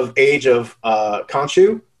up of Age of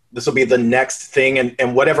Khonshu, this will be the next thing,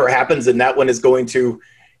 and whatever happens in that one is going to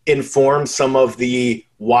inform some of the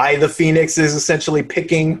why the Phoenix is essentially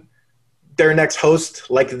picking their next host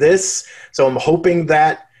like this. So I'm hoping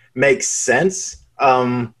that makes sense.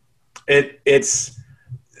 The Phoenix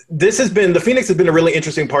has been a really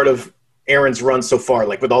interesting part of Aaron's run so far,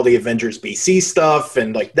 like with all the Avengers BC stuff,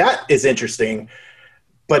 and like that is interesting,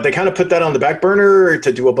 but they kind of put that on the back burner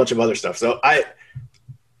to do a bunch of other stuff. So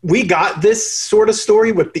we got this sort of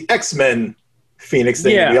story with the X-Men Phoenix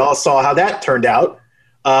thing. Yeah. We all saw how that turned out.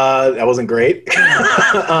 That wasn't great.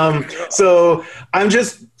 So I'm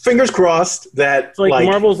just fingers crossed that it's like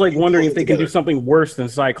Marvel's like wondering if they can do something worse than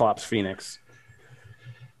Cyclops Phoenix.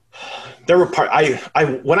 There were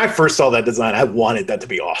when I first saw that design, I wanted that to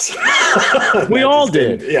be awesome. We all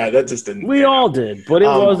did. Yeah, that just didn't. We all did, but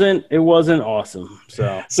it wasn't awesome.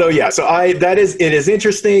 It is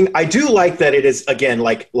interesting. I do like that it is, again,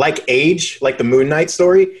 like Age, like the Moon Knight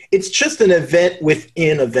story. It's just an event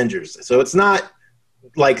within Avengers. So it's not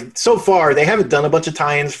like, so far they haven't done a bunch of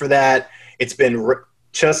tie-ins for that. It's been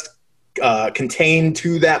just contained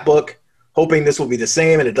to that book. Hoping this will be the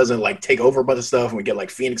same and it doesn't like take over a bunch of stuff and we get like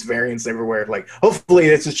Phoenix variants everywhere. Like, hopefully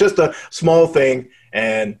this is just a small thing,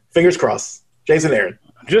 and fingers crossed. Jason Aaron.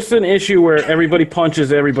 Just an issue where everybody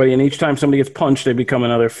punches everybody, and each time somebody gets punched, they become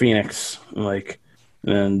another Phoenix. Like,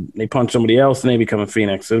 and they punch somebody else and they become a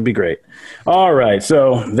Phoenix. It would be great. All right,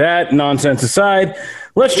 so that nonsense aside,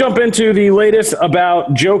 let's jump into the latest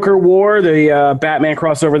about Joker War, the Batman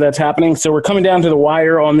crossover that's happening. So we're coming down to the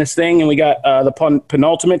wire on this thing, and we got the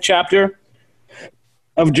penultimate chapter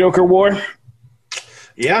of Joker War.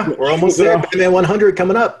 Yeah, we're almost there. Batman 100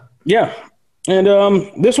 coming up. Yeah, and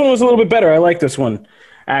this one was a little bit better. I like this one,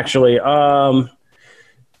 actually.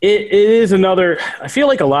 It is another. I feel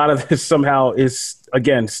like a lot of this somehow is,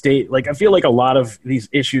 again, I feel like a lot of these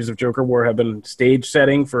issues of Joker War have been stage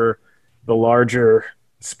setting for the larger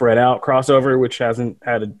spread out crossover, which has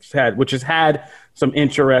had some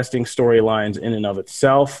interesting storylines in and of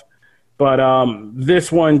itself. But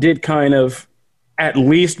this one did kind of at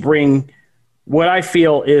least bring what I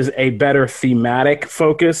feel is a better thematic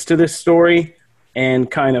focus to this story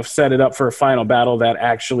and kind of set it up for a final battle that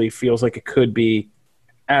actually feels like it could be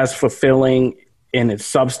as fulfilling in its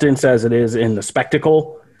substance as it is in the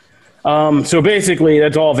spectacle. So basically,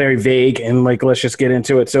 that's all very vague, and like, let's just get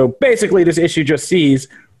into it. So basically, this issue just sees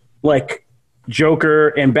like Joker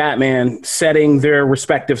and Batman setting their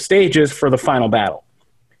respective stages for the final battle.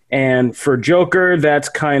 And for Joker, that's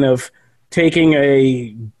kind of taking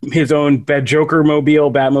his own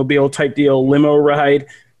Batmobile type deal limo ride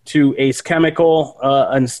to Ace Chemical,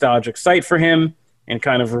 a nostalgic site for him, and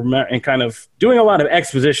kind of doing a lot of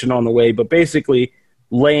exposition on the way, but basically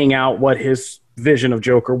laying out what his vision of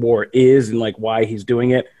Joker War is and like why he's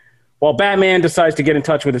doing it. While Batman decides to get in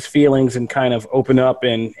touch with his feelings and kind of open up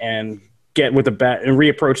and get with the Bat and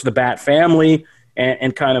reapproach the Bat family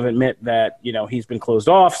and kind of admit that, you know, he's been closed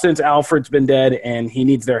off since Alfred's been dead and he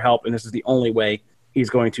needs their help, and this is the only way he's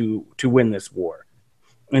going to win this war.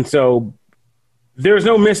 And so there's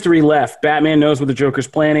no mystery left. Batman knows what the Joker's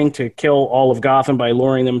planning, to kill all of Gotham by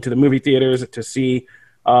luring them to the movie theaters to see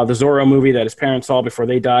the Zorro movie that his parents saw before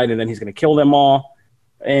they died, and then he's going to kill them all.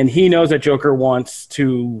 And he knows that Joker wants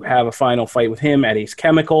to have a final fight with him at Ace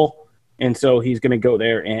Chemical, and so he's going to go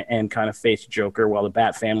there and kind of face Joker while the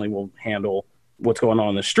Bat family will handle what's going on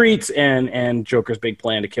in the streets and Joker's big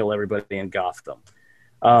plan to kill everybody in Gotham.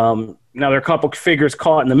 Now, there are a couple figures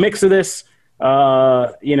caught in the mix of this. You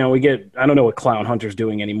know, I don't know what Clown Hunter's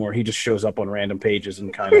doing anymore. He just shows up on random pages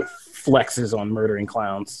and kind of flexes on murdering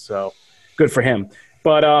clowns. So good for him.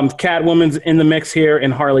 But Catwoman's in the mix here,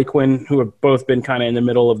 and Harley Quinn, who have both been kind of in the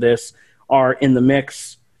middle of this, are in the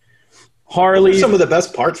mix. Harley, some of the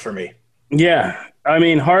best parts for me. Yeah. I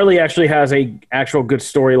mean, Harley actually has a actual good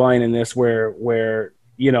storyline in this where,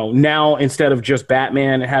 you know, now instead of just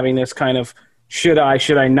Batman having this kind of should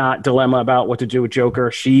I not dilemma about what to do with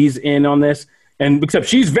Joker, she's in on this. And except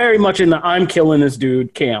she's very much in the I'm killing this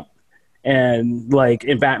dude camp. And like,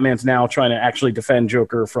 and Batman's now trying to actually defend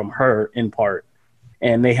Joker from her in part.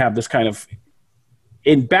 And they have this kind of,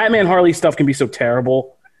 in Batman Harley stuff can be so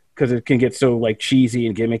terrible because it can get so like cheesy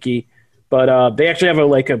and gimmicky. But they actually have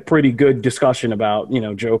a pretty good discussion about, you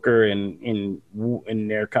know, Joker and in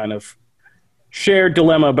their kind of shared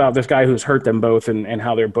dilemma about this guy who's hurt them both and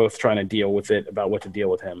how they're both trying to deal with it, about what to do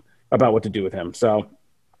with him. So,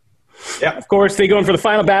 yeah, of course, they go in for the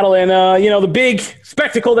final battle. And, you know, the big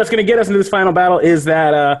spectacle that's going to get us into this final battle is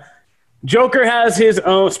that Joker has his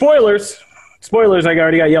own spoilers. Spoilers, I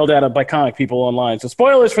already got yelled at by comic people online. So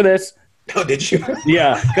spoilers for this. Oh, did you?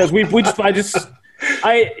 Yeah, because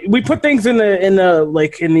we put things in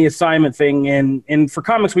the assignment thing, and for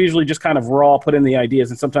comics we usually just kind of raw put in the ideas,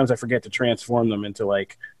 and sometimes I forget to transform them into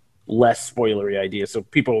like less spoilery ideas. So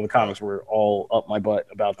people in the comics were all up my butt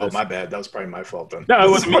about this. Oh, my bad. That was probably my fault then. No, it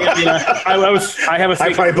wasn't me. I have a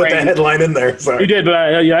thinking I probably put brain. the headline in there. Sorry. You did, but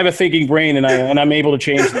I have a thinking brain, and I'm able to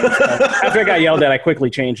change things. So after I got yelled at, I quickly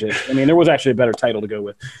changed it. I mean, there was actually a better title to go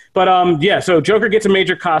with. But yeah, so Joker gets a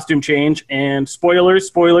major costume change, and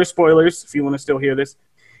spoilers, if you want to still hear this.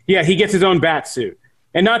 Yeah, he gets his own bat suit.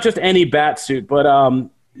 And not just any bat suit, but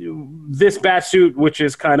this bat suit, which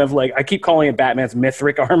is kind of like, I keep calling it Batman's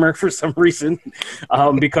Mithric armor for some reason,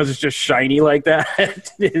 because it's just shiny like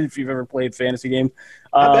that. If you've ever played fantasy games,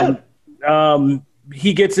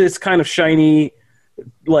 he gets this kind of shiny,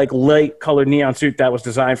 like light colored neon suit that was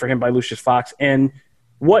designed for him by Lucius Fox. And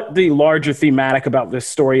what the larger thematic about this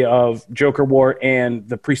story of Joker War and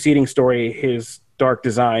the preceding story, his dark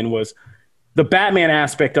design, was the Batman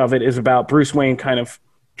aspect of it is about Bruce Wayne kind of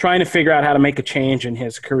trying to figure out how to make a change in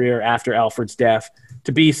his career after Alfred's death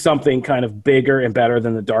to be something kind of bigger and better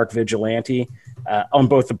than the Dark Vigilante on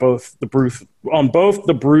both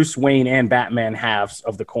the Bruce Wayne and Batman halves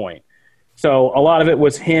of the coin. So a lot of it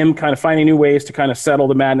was him kind of finding new ways to kind of settle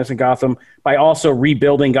the madness in Gotham by also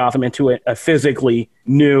rebuilding Gotham into a physically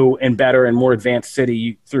new and better and more advanced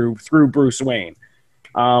city through Bruce Wayne.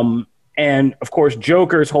 And of course,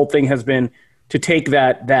 Joker's whole thing has been to take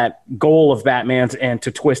that goal of Batman's and to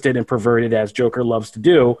twist it and pervert it, as Joker loves to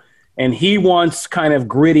do. And he wants kind of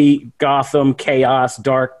gritty Gotham, chaos,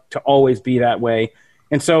 dark to always be that way.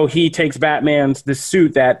 And so he takes this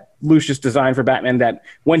suit that Lucius designed for Batman, that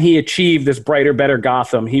when he achieved this brighter, better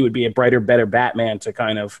Gotham, he would be a brighter, better Batman to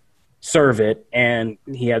kind of serve it. And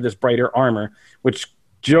he had this brighter armor, which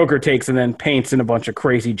Joker takes and then paints in a bunch of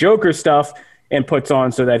crazy Joker stuff and puts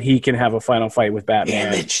on so that he can have a final fight with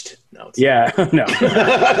Batman. Damaged. No, yeah, no.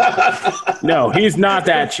 No, he's not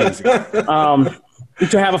that cheesy.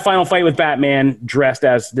 To have a final fight with Batman dressed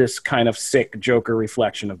as this kind of sick Joker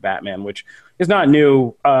reflection of Batman, which is not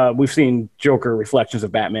new. We've seen Joker reflections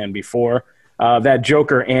of Batman before. That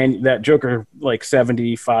Joker like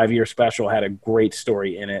 75-year special had a great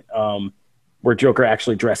story in it, where Joker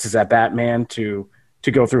actually dresses as Batman to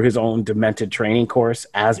go through his own demented training course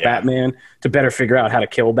as Batman to better figure out how to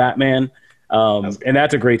kill Batman. And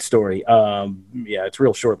that's a great story. Yeah, it's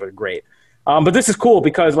real short, but great. But this is cool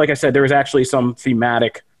because, like I said, there was actually some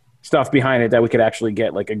thematic stuff behind it that we could actually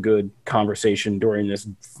get like a good conversation during this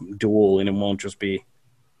duel, and it won't just be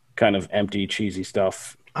kind of empty, cheesy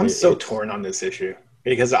stuff. I'm so torn on this issue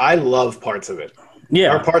because I love parts of it. Yeah.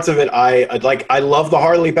 There are parts of it I like. I love the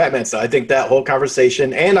Harley Batman stuff. I think that whole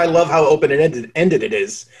conversation, and I love how open and ended it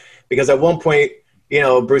is, because at one point,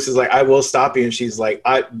 Bruce is like, "I will stop you," and she's like,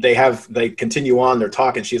 They continue on. They're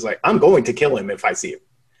talking. She's like, "I'm going to kill him if I see him.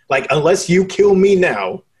 Like, unless you kill me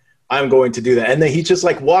now, I'm going to do that." And then he just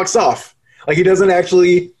like walks off. Like, he doesn't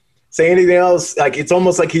actually say anything else. Like, it's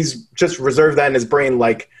almost like he's just reserved that in his brain.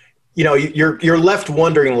 Like, you're left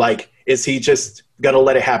wondering, like, is he just gonna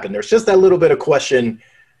let it happen? There's just that little bit of question.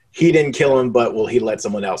 He didn't kill him, but will he let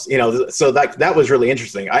someone else? So that was really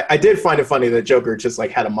interesting. I did find it funny that Joker just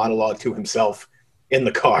like had a monologue to himself in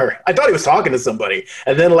the car. I thought he was talking to somebody,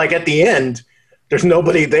 and then like at the end, there's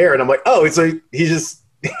nobody there, and I'm like, oh, so he's just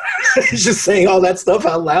he's just saying all that stuff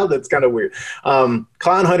out loud. That's kind of weird. Clown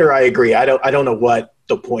Hunter, I agree. I don't know what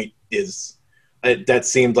the point is. That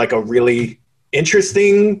seemed like a really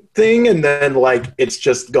interesting thing, and then like it's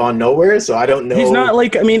just gone nowhere. So I don't know. He's not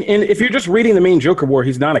like, I mean, and if you're just reading the main Joker War,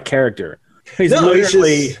 he's not a character. He's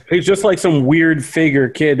just like some weird figure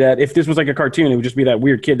kid that if this was like a cartoon, it would just be that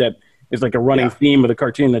weird kid that is like a running theme of the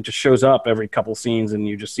cartoon that just shows up every couple scenes and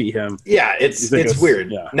you just see him. Yeah, it's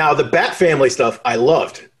weird. Yeah. Now the Bat Family stuff I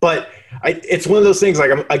loved, but it's one of those things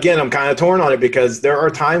like I'm kind of torn on it because there are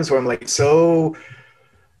times where I'm like, so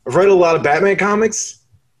I've read a lot of Batman comics.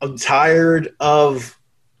 I'm tired of.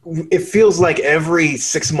 It feels like every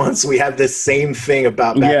 6 months we have this same thing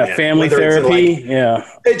about Batman. Yeah, family therapy.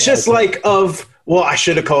 It's just like well, I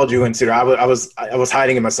should have called you in sooner. I was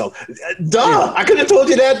hiding it myself. Duh! Yeah. I could have told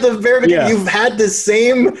you that at the very beginning. Yeah. You've had the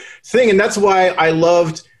same thing, and that's why I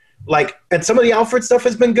loved and some of the Alfred stuff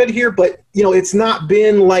has been good here, but it's not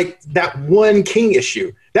been like that one King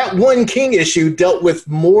issue. That one King issue dealt with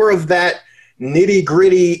more of that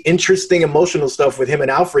nitty-gritty, interesting, emotional stuff with him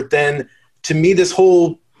and Alfred than, to me, this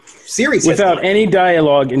whole series without any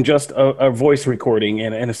dialogue and just a voice recording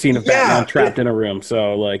and a scene of Batman trapped in a room.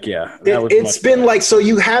 So it's been like, so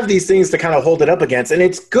you have these things to kind of hold it up against, and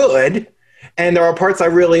it's good, and there are parts I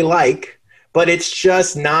really like, but it's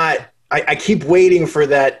just not I keep waiting for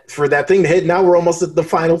that thing to hit. Now we're almost at the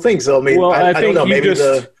final thing. So I mean, well, I don't know. Maybe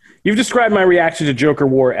you've described my reaction to Joker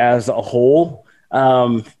War as a whole.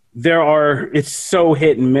 It's so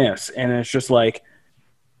hit and miss, and it's just like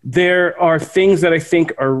there are things that I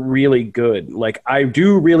think are really good. Like I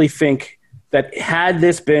do really think that had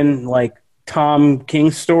this been like Tom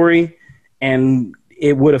King's story, and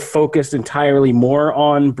it would have focused entirely more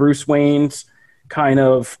on Bruce Wayne's kind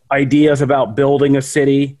of ideas about building a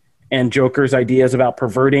city and Joker's ideas about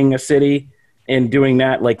perverting a city and doing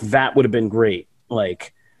that, like that would have been great.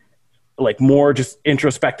 Like more just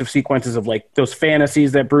introspective sequences of like those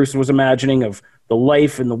fantasies that Bruce was imagining of the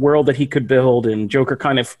life and the world that he could build, and Joker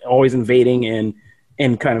kind of always invading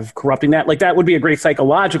and kind of corrupting that. Like that would be a great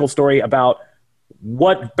psychological story about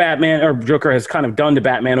what Batman or Joker has kind of done to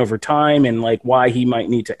Batman over time, and like why he might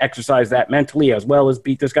need to exercise that mentally as well as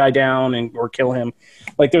beat this guy down or kill him.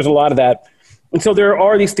 Like there's a lot of that. And so there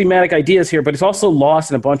are these thematic ideas here, but it's also lost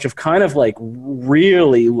in a bunch of kind of like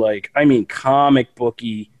really like, I mean, comic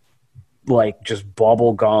booky, like just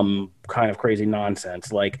bubblegum kind of crazy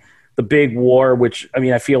nonsense. Like the big war, which I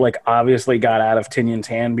mean, I feel like obviously got out of Tynion's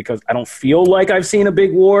hand because I don't feel like I've seen a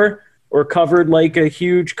big war or covered like a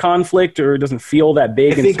huge conflict, or it doesn't feel that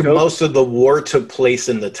big. I think most of the war took place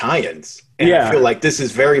in the tie-ins. And yeah. I feel like this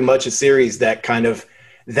is very much a series that kind of,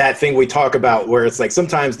 that thing we talk about where it's like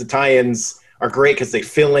sometimes the tie-ins are great because they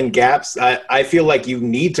fill in gaps. I feel like you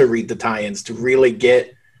need to read the tie-ins to really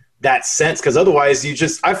get that sense, because otherwise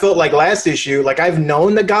I felt like last issue, like I've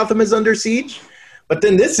known that Gotham is under siege, but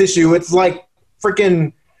then this issue, it's like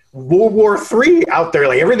freaking World War III out there,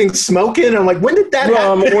 like everything's smoking. I'm like, when did that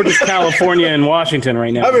happen? Or just California and Washington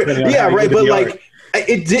right now. I mean, yeah, right. But like,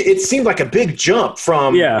 it seemed like a big jump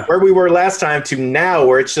from where we were last time to now,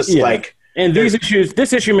 where it's just like. And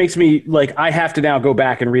this issue makes me like I have to now go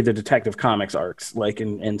back and read the Detective Comics arcs, like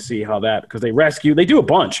and see how that, because they do a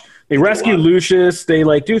bunch. They rescue Lucius, they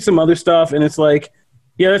like do some other stuff, and it's like,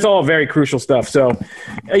 yeah, that's all very crucial stuff. So,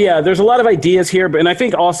 yeah, there's a lot of ideas here, and I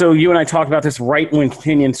think also you and I talked about this right when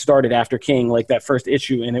Tynion started after King, like that first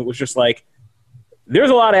issue, and it was just like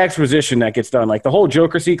there's a lot of exposition that gets done. Like the whole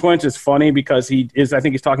Joker sequence is funny because I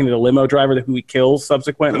think he's talking to the limo driver who he kills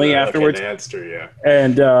subsequently afterwards. Okay, that's true, yeah.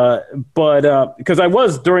 And but because I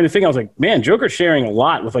was during the thing, I was like, man, Joker's sharing a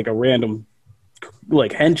lot with like a random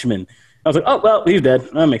like henchman. I was like, oh well, he's dead.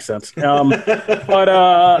 That makes sense.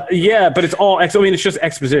 But it's all. I mean, it's just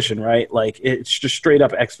exposition, right? Like it's just straight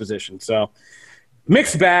up exposition. So.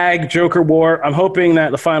 Mixed bag, Joker War. I'm hoping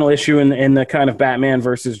that the final issue in the kind of Batman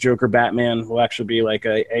versus Joker Batman will actually be like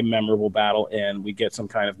a memorable battle, and we get some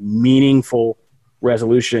kind of meaningful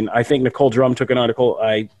resolution. I think Nicole Drum took an article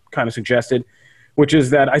I kind of suggested, which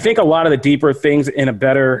is that I think a lot of the deeper things in a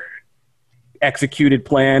better executed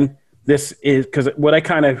plan, this is because what I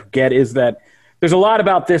kind of get is that there's a lot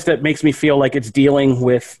about this that makes me feel like it's dealing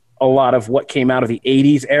with a lot of what came out of the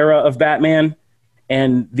 80s era of Batman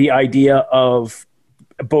and the idea of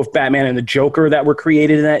both Batman and the Joker that were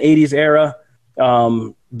created in that 80s era.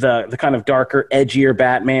 The kind of darker, edgier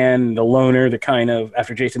Batman, the loner, the kind of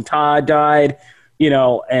after Jason Todd died,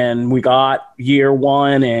 and we got Year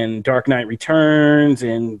One and Dark Knight Returns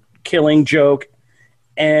and Killing Joke,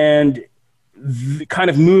 and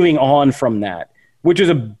kind of moving on from that, which is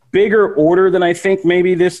a bigger order than I think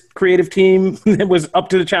maybe this creative team was up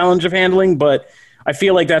to the challenge of handling. But I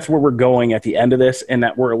feel like that's where we're going at the end of this, and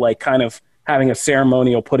that we're like kind of having a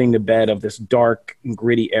ceremonial putting to bed of this dark and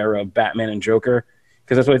gritty era of Batman and Joker,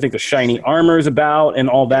 because that's what I think the shiny armor is about and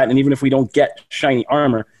all that. And even if we don't get shiny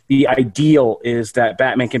armor, the ideal is that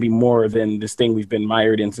Batman can be more than this thing we've been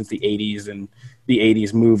mired in since the 80s and the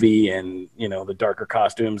 80s movie and, the darker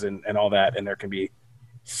costumes and all that. And there can be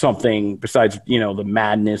something besides, the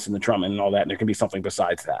madness and the trauma and all that. And there can be something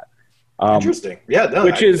besides that. Interesting. Yeah. No,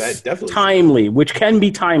 which is timely, which can be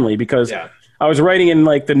timely because I was writing in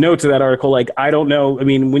like the notes of that article, like, I don't know. I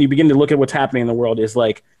mean, when you begin to look at what's happening in the world is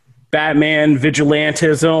like Batman,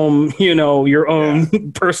 vigilantism, your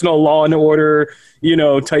own personal law and order,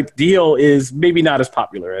 type deal is maybe not as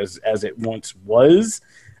popular as it once was.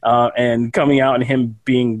 And coming out and him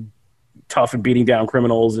being tough and beating down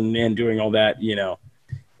criminals and doing all that,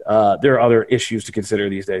 there are other issues to consider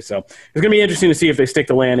these days. So it's going to be interesting to see if they stick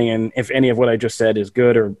the landing and if any of what I just said is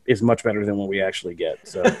good or is much better than what we actually get.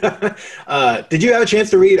 So, did you have a chance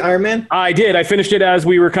to read Iron Man? I did. I finished it as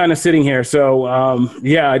we were kind of sitting here. So,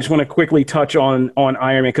 I just want to quickly touch on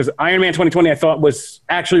Iron Man because Iron Man 2020 I thought was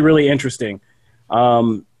actually really interesting.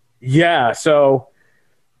 So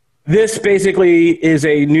this basically is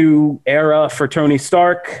a new era for Tony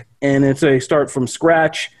Stark, and it's a start from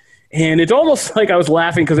scratch. And it's almost like I was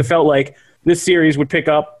laughing because it felt like this series would pick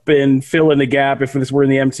up and fill in the gap if this were in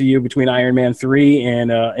the MCU between Iron Man 3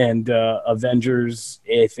 and Avengers,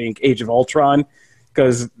 I think, Age of Ultron,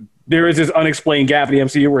 because there is this unexplained gap in the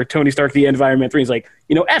MCU where Tony Stark at the end of Iron Man 3 is like,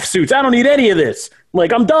 F suits, I don't need any of this.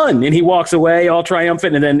 Like, I'm done. And he walks away all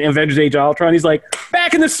triumphant, and then Avengers Age of Ultron, he's like,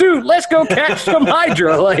 back in the suit, let's go catch some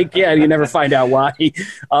Hydra. Like, yeah, you never find out why.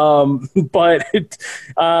 But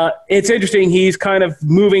it's interesting. He's kind of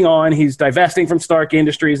moving on. He's divesting from Stark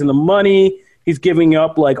Industries and the money. He's giving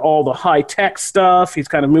up, like, all the high-tech stuff. He's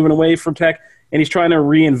kind of moving away from tech, and he's trying to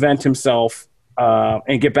reinvent himself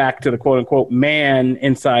and get back to the quote-unquote man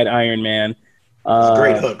inside Iron Man. It's a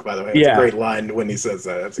great hook, by the way. It's a great line when he says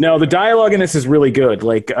that. The dialogue in this is really good.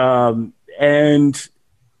 Like, and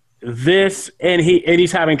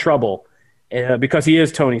he's having trouble because he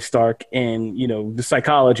is Tony Stark, and the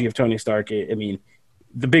psychology of Tony Stark. I mean,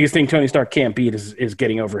 the biggest thing Tony Stark can't beat is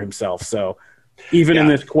getting over himself. So, even in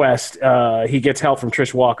this quest, he gets help from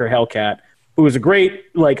Trish Walker, Hellcat, who is a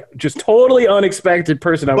great, like, just totally unexpected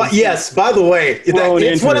person. But yes, by the way,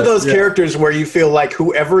 it's one of those characters where you feel like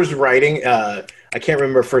whoever's writing, I can't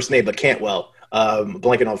remember her first name, but Cantwell,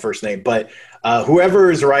 blanking on first name, but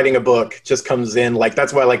whoever is writing a book just comes in. Like,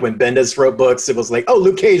 that's why, like, when Bendis wrote books, it was like, oh,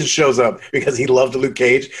 Luke Cage shows up because he loved Luke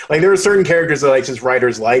Cage. Like, there are certain characters that, like, just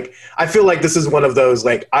writers like. I feel like this is one of those,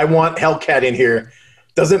 like, I want Hellcat in here.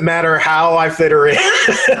 Doesn't matter how I fit her in.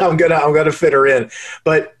 I'm gonna fit her in.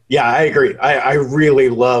 But yeah, I agree. I really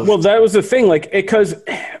love. Well, that was the thing, like, because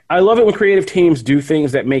I love it when creative teams do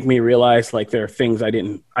things that make me realize, like, there are things I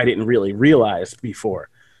didn't really realize before.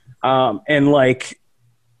 And like,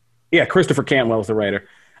 yeah, Christopher Cantwell is the writer.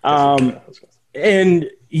 And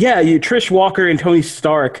yeah, Trish Walker and Tony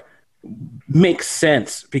Stark make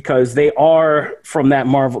sense because they are from that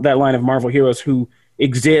line of Marvel heroes who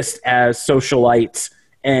exist as socialites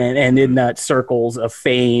and in that circles of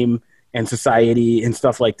fame and society and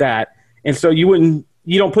stuff like that. And so you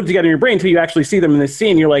don't put it together in your brain until you actually see them in this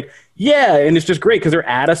scene. You're like, yeah, and it's just great because they're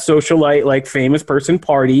at a socialite, like, famous person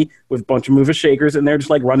party with a bunch of movers shakers, and they're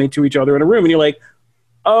just, like, running to each other in a room, and you're like,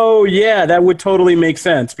 oh yeah, that would totally make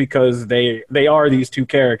sense because they are these two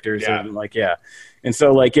characters. Yeah. And like, yeah. And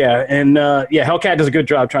so, like, yeah, and Hellcat does a good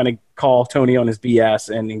job trying to call Tony on his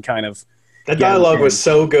BS and kind of. The dialogue was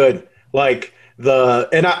so good. Like,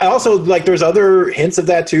 and I also, like, there's other hints of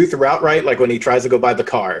that too throughout, right? Like when he tries to go buy the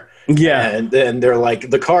car. Yeah. And they're like,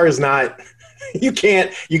 the car is not, you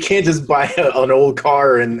can't just buy an old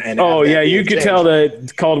car and oh yeah, you could tell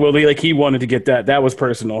that Caldwell, like, he wanted to get that was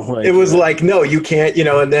personal. Like, it was like, no, you can't,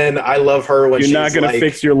 and then I love her when you're not going to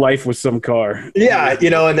fix your life with some car. Yeah.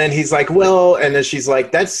 And then he's like, well, and then she's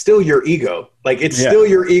like, that's still your ego. Like, it's still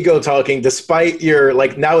your ego talking despite your,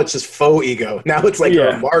 like, now it's just faux ego. Now it's like you're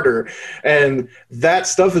a martyr. And that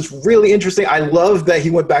stuff is really interesting. I love that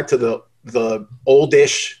he went back to the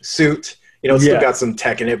oldish suit. It's still got some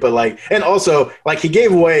tech in it, but, like, and also, like, he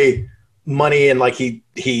gave away money and, like, he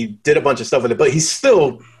did a bunch of stuff with it, but he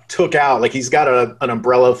still took out, like, he's got an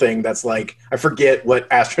umbrella thing that's, like, I forget what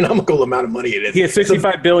astronomical amount of money it is. He had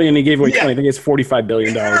 $65 billion. He gave away 20. I think it's $45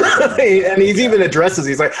 billion. And he's even addresses.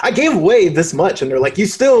 He's like, I gave away this much, and they're like, you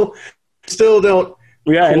still don't.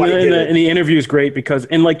 Yeah, and the interview is great because,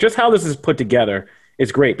 and, like, just how this is put together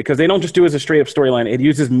is great because they don't just do it as a straight up storyline. It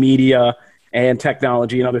uses media and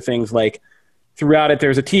technology and other things. Like, throughout it,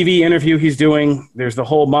 there's a TV interview he's doing. There's the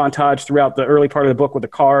whole montage throughout the early part of the book with the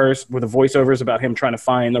cars, with the voiceovers about him trying to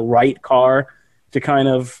find the right car to kind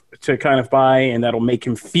of buy, and that'll make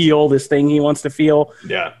him feel this thing he wants to feel.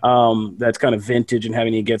 Yeah. That's kind of vintage, and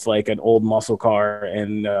having he gets, like, an old muscle car.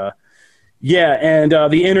 And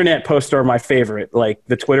the internet posts are my favorite, like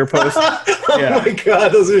the Twitter posts. Oh my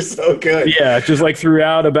God, those are so good. Yeah, just like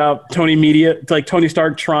throughout about Tony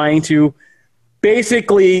Stark trying to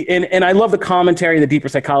basically, and I love the commentary and the deeper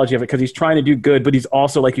psychology of it because he's trying to do good, but he's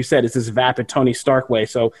also, like you said, it's this vapid Tony Stark way.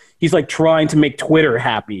 So he's, like, trying to make Twitter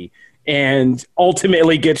happy and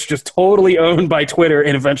ultimately gets just totally owned by Twitter,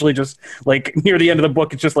 and eventually just, like, near the end of the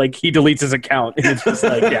book, it's just like he deletes his account, and it's just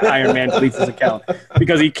like, yeah, Iron Man deletes his account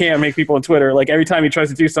because he can't make people on Twitter. Like, every time he tries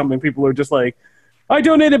to do something, people are just like, I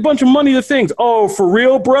donated a bunch of money to things. Oh, for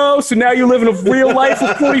real, bro? So now you live in a real life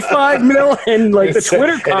with 45 mil? And, like, the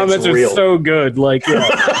Twitter comments are so good. Like,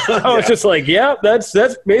 it's just like, yeah, that's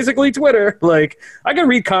basically Twitter. Like, I can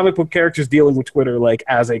read comic book characters dealing with Twitter, like,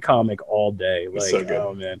 as a comic all day. Like, so good.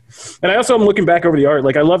 Oh, man. And I also am looking back over the art.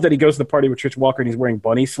 Like, I love that he goes to the party with Trish Walker and he's wearing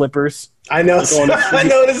bunny slippers. I know. I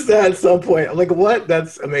noticed that at some point. I'm like, what?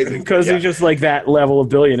 That's amazing. Because he's just, like, that level of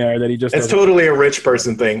billionaire that he just It's totally a rich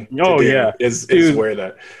person thing. Oh, yeah. Is wear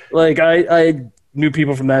that. Like, knew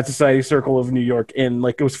people from that society circle of New York, and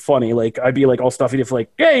like it was funny. Like I'd be like all stuffy, if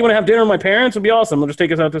like, hey, you want to have dinner with my parents? It'd be awesome. They'll just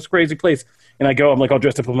take us out to this crazy place. And I go, I'm like all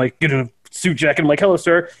dressed up. I'm like, get in a suit jacket. I'm like, hello,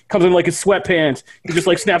 sir. Comes in like his sweatpants. He just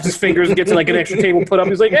like snaps his fingers and gets like an extra table put up.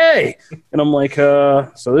 He's like, hey, and I'm like,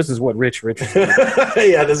 so this is what rich is doing.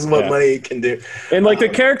 Yeah, this is what money can do. And like the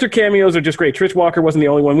character cameos are just great. Trish Walker wasn't the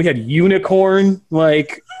only one. We had Unicorn.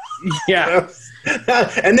 Like, yeah.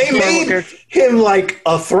 And they made him like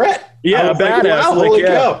a threat. Yeah, badass. Wow, like,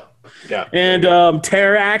 yeah. Yeah. And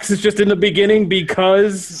Terrax is just in the beginning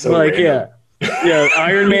because So like random. yeah,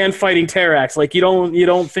 Iron Man fighting Terrax. Like you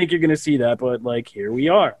don't think you're gonna see that, but like here we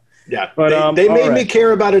are. Yeah. But they made me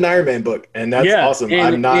care about an Iron Man book, and that's awesome.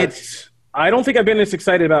 And I don't think I've been as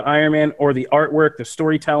excited about Iron Man or the artwork, the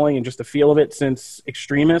storytelling, and just the feel of it since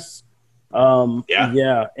Extremis.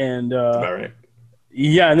 Yeah, and about right.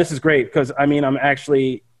 yeah, and this is great because I mean I'm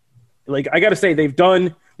actually like I got to say they've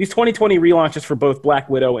done these 2020 relaunches for both Black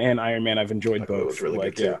Widow and Iron Man. I've enjoyed both. It was really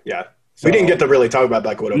like, good too. Yeah. So, We didn't get to really talk about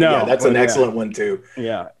Black Widow. No, yeah, that's an excellent one too.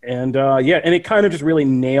 Yeah, and and it kind of just really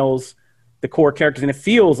nails the core characters, and it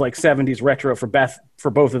feels like 70s retro for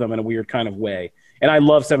both of them in a weird kind of way. And I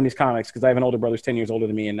love 70s comics because I have an older brother who's 10 years older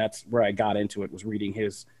than me, and that's where I got into it, was reading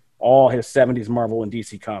all his 70s Marvel and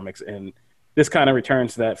DC comics, and this kind of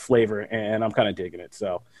returns to that flavor, and I'm kind of digging it.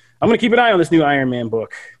 So I'm going to keep an eye on this new Iron Man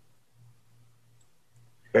book.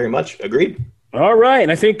 Very much agreed. All right,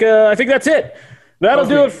 and I think that's it. That'll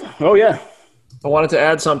do it. Oh yeah, I wanted to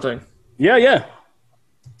add something. Yeah.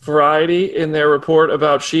 Variety in their report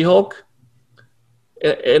about She-Hulk,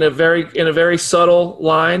 in a very subtle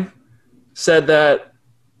line, said that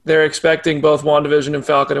they're expecting both WandaVision and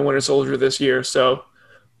Falcon and Winter Soldier this year. So,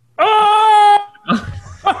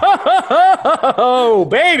 oh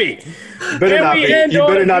baby, You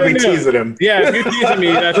better not be teasing him. Yeah, if you're teasing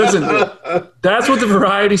me, listen, that's what the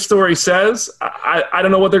Variety story says. I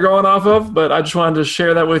don't know what they're going off of, but I just wanted to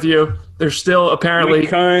share that with you. There's still apparently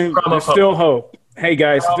there's still hope. Hey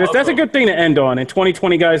guys, that's a good thing to end on. In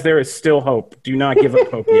 2020, guys, there is still hope. Do not give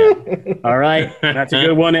up hope yet. All right? That's a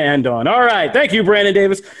good one to end on. All right. Thank you, Brandon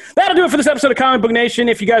Davis. That'll do it for this episode of Comic Book Nation.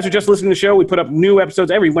 If you guys are just listening to the show, we put up new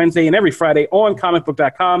episodes every Wednesday and every Friday on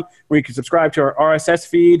comicbook.com, where you can subscribe to our RSS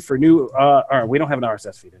feed for new we don't have an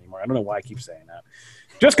RSS feed anymore. I don't know why I keep saying that.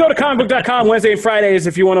 Just go to comicbook.com Wednesday and Fridays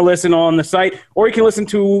if you want to listen on the site, or you can listen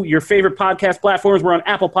to your favorite podcast platforms. We're on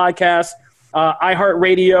Apple Podcasts,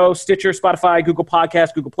 iHeartRadio, Stitcher, Spotify, Google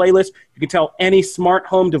Podcasts, Google Playlists. You can tell any smart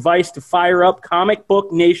home device to fire up Comic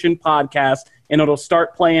Book Nation podcast, and it'll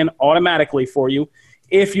start playing automatically for you.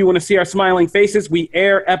 If you want to see our smiling faces, we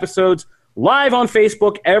air episodes live on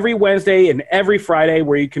Facebook every Wednesday and every Friday,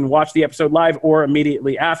 where you can watch the episode live or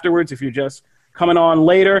immediately afterwards if you're just coming on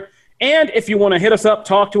later. And if you want to hit us up,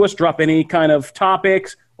 talk to us, drop any kind of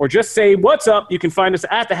topics, or just say what's up, you can find us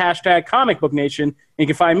at the hashtag Comic Book Nation. And you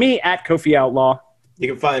can find me at Kofi Outlaw. You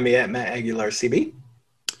can find me at Matt Aguilar CB.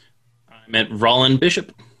 I'm at Rollin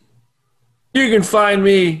Bishop. You can find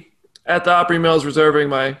me at the Opry Mills reserving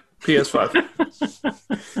my PS5.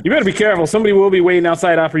 You better be careful. Somebody will be waiting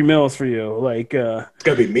outside Opry Mills for you. Like, it's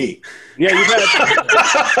gonna be me. Yeah, you better.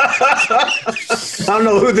 I don't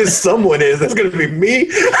know who this someone is. That's gonna be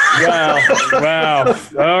me. Wow.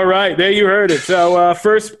 All right, there you heard it. So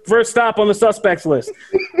first stop on the suspects list.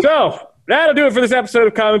 So that'll do it for this episode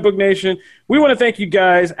of Comic Book Nation. We want to thank you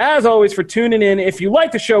guys, as always, for tuning in. If you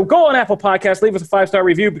like the show, go on Apple Podcasts, leave us a 5-star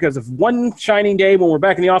review, because of one shining day when we're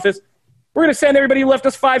back in the office, we're going to send everybody who left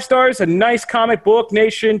us 5 stars a nice Comic Book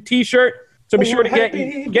Nation t-shirt. So be sure to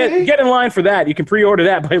get in line for that. You can pre-order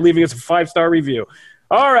that by leaving us a 5-star review.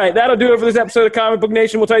 All right, that'll do it for this episode of Comic Book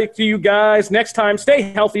Nation. We'll talk to you guys next time. Stay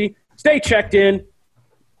healthy. Stay checked in.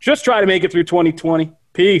 Just try to make it through 2020.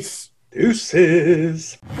 Peace.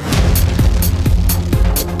 Deuces.